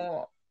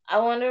know. I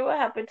wonder what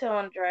happened to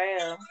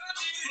Andrea.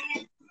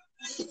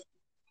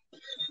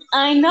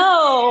 I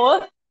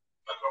know.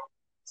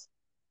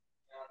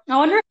 I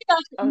wonder if he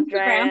got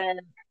Instagram.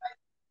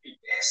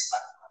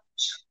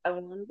 I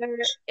wonder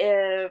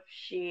if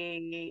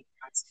she's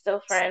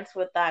still friends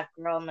with that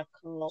girl,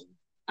 Nicole.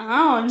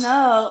 I don't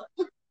know.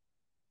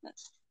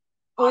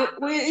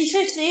 We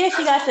should see if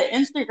she got the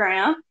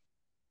Instagram.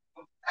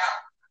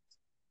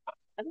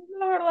 I don't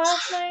know her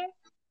last name.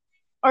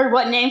 Or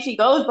what name she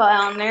goes by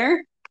on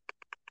there.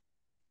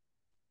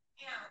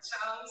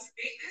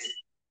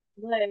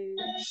 Wait,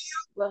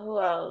 but who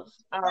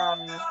else?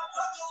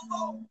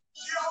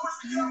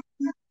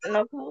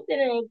 Nicole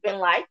didn't even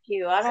like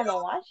you. I don't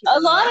know why she didn't. A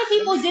lot of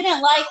people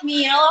didn't like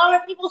me, and a lot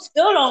of people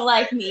still don't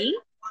like me.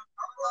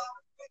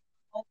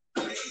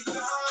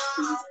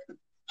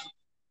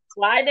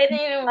 Why they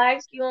didn't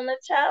like you on the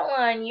chat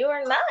line? You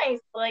were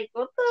nice. Like,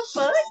 what the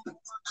fuck?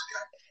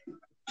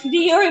 Do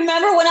you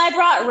remember when I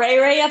brought Ray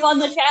Ray up on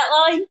the chat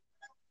line?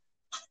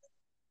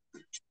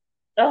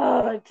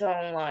 Oh, I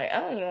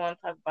don't even want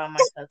to talk about my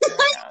cousin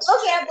right now.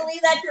 Okay, I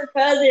believe that's your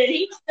cousin.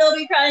 He'd still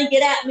be trying to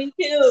get at me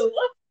too.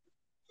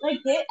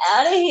 Like, get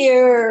out of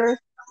here.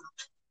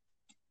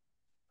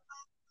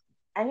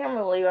 I can't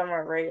believe I'm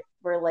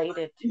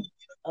related to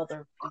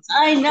other people.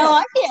 I know,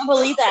 I can't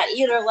believe that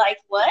either. Like,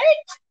 what?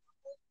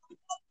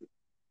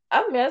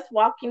 I miss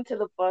walking to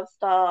the bus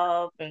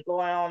stop and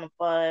going on the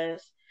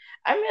bus.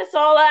 I miss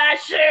all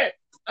that shit.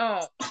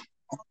 Oh.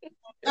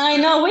 I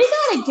know, we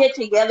gotta get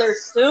together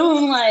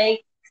soon.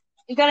 Like,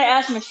 you gotta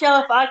ask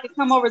Michelle if I could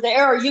come over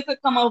there or you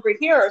could come over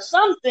here or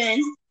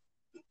something.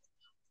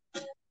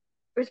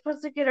 We're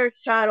supposed to get our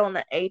shot on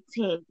the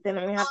 18th,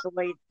 then we have to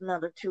wait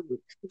another 2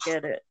 weeks to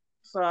get it.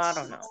 So I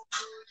don't know.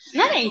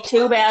 That ain't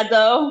too bad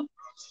though.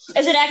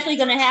 Is it actually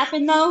gonna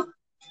happen though?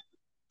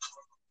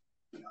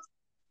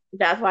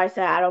 That's why I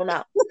said I don't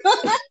know.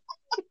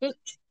 All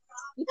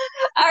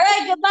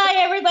right, goodbye,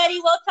 everybody.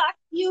 We'll talk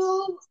to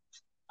you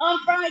on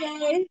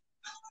Friday.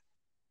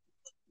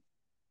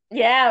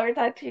 Yeah, we're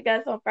talking to you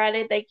guys on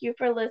Friday. Thank you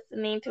for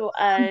listening to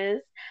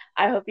us.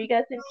 I hope you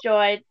guys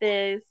enjoyed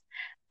this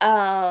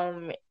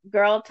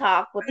girl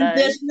talk with us.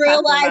 Just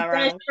realized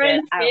best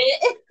friend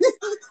shit.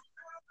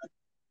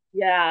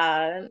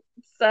 Yeah.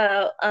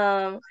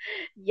 So,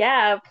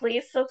 yeah,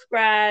 please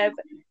subscribe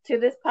to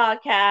this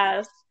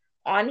podcast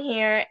on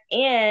here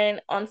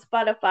and on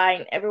Spotify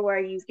and everywhere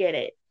you get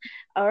it.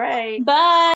 All right. Bye.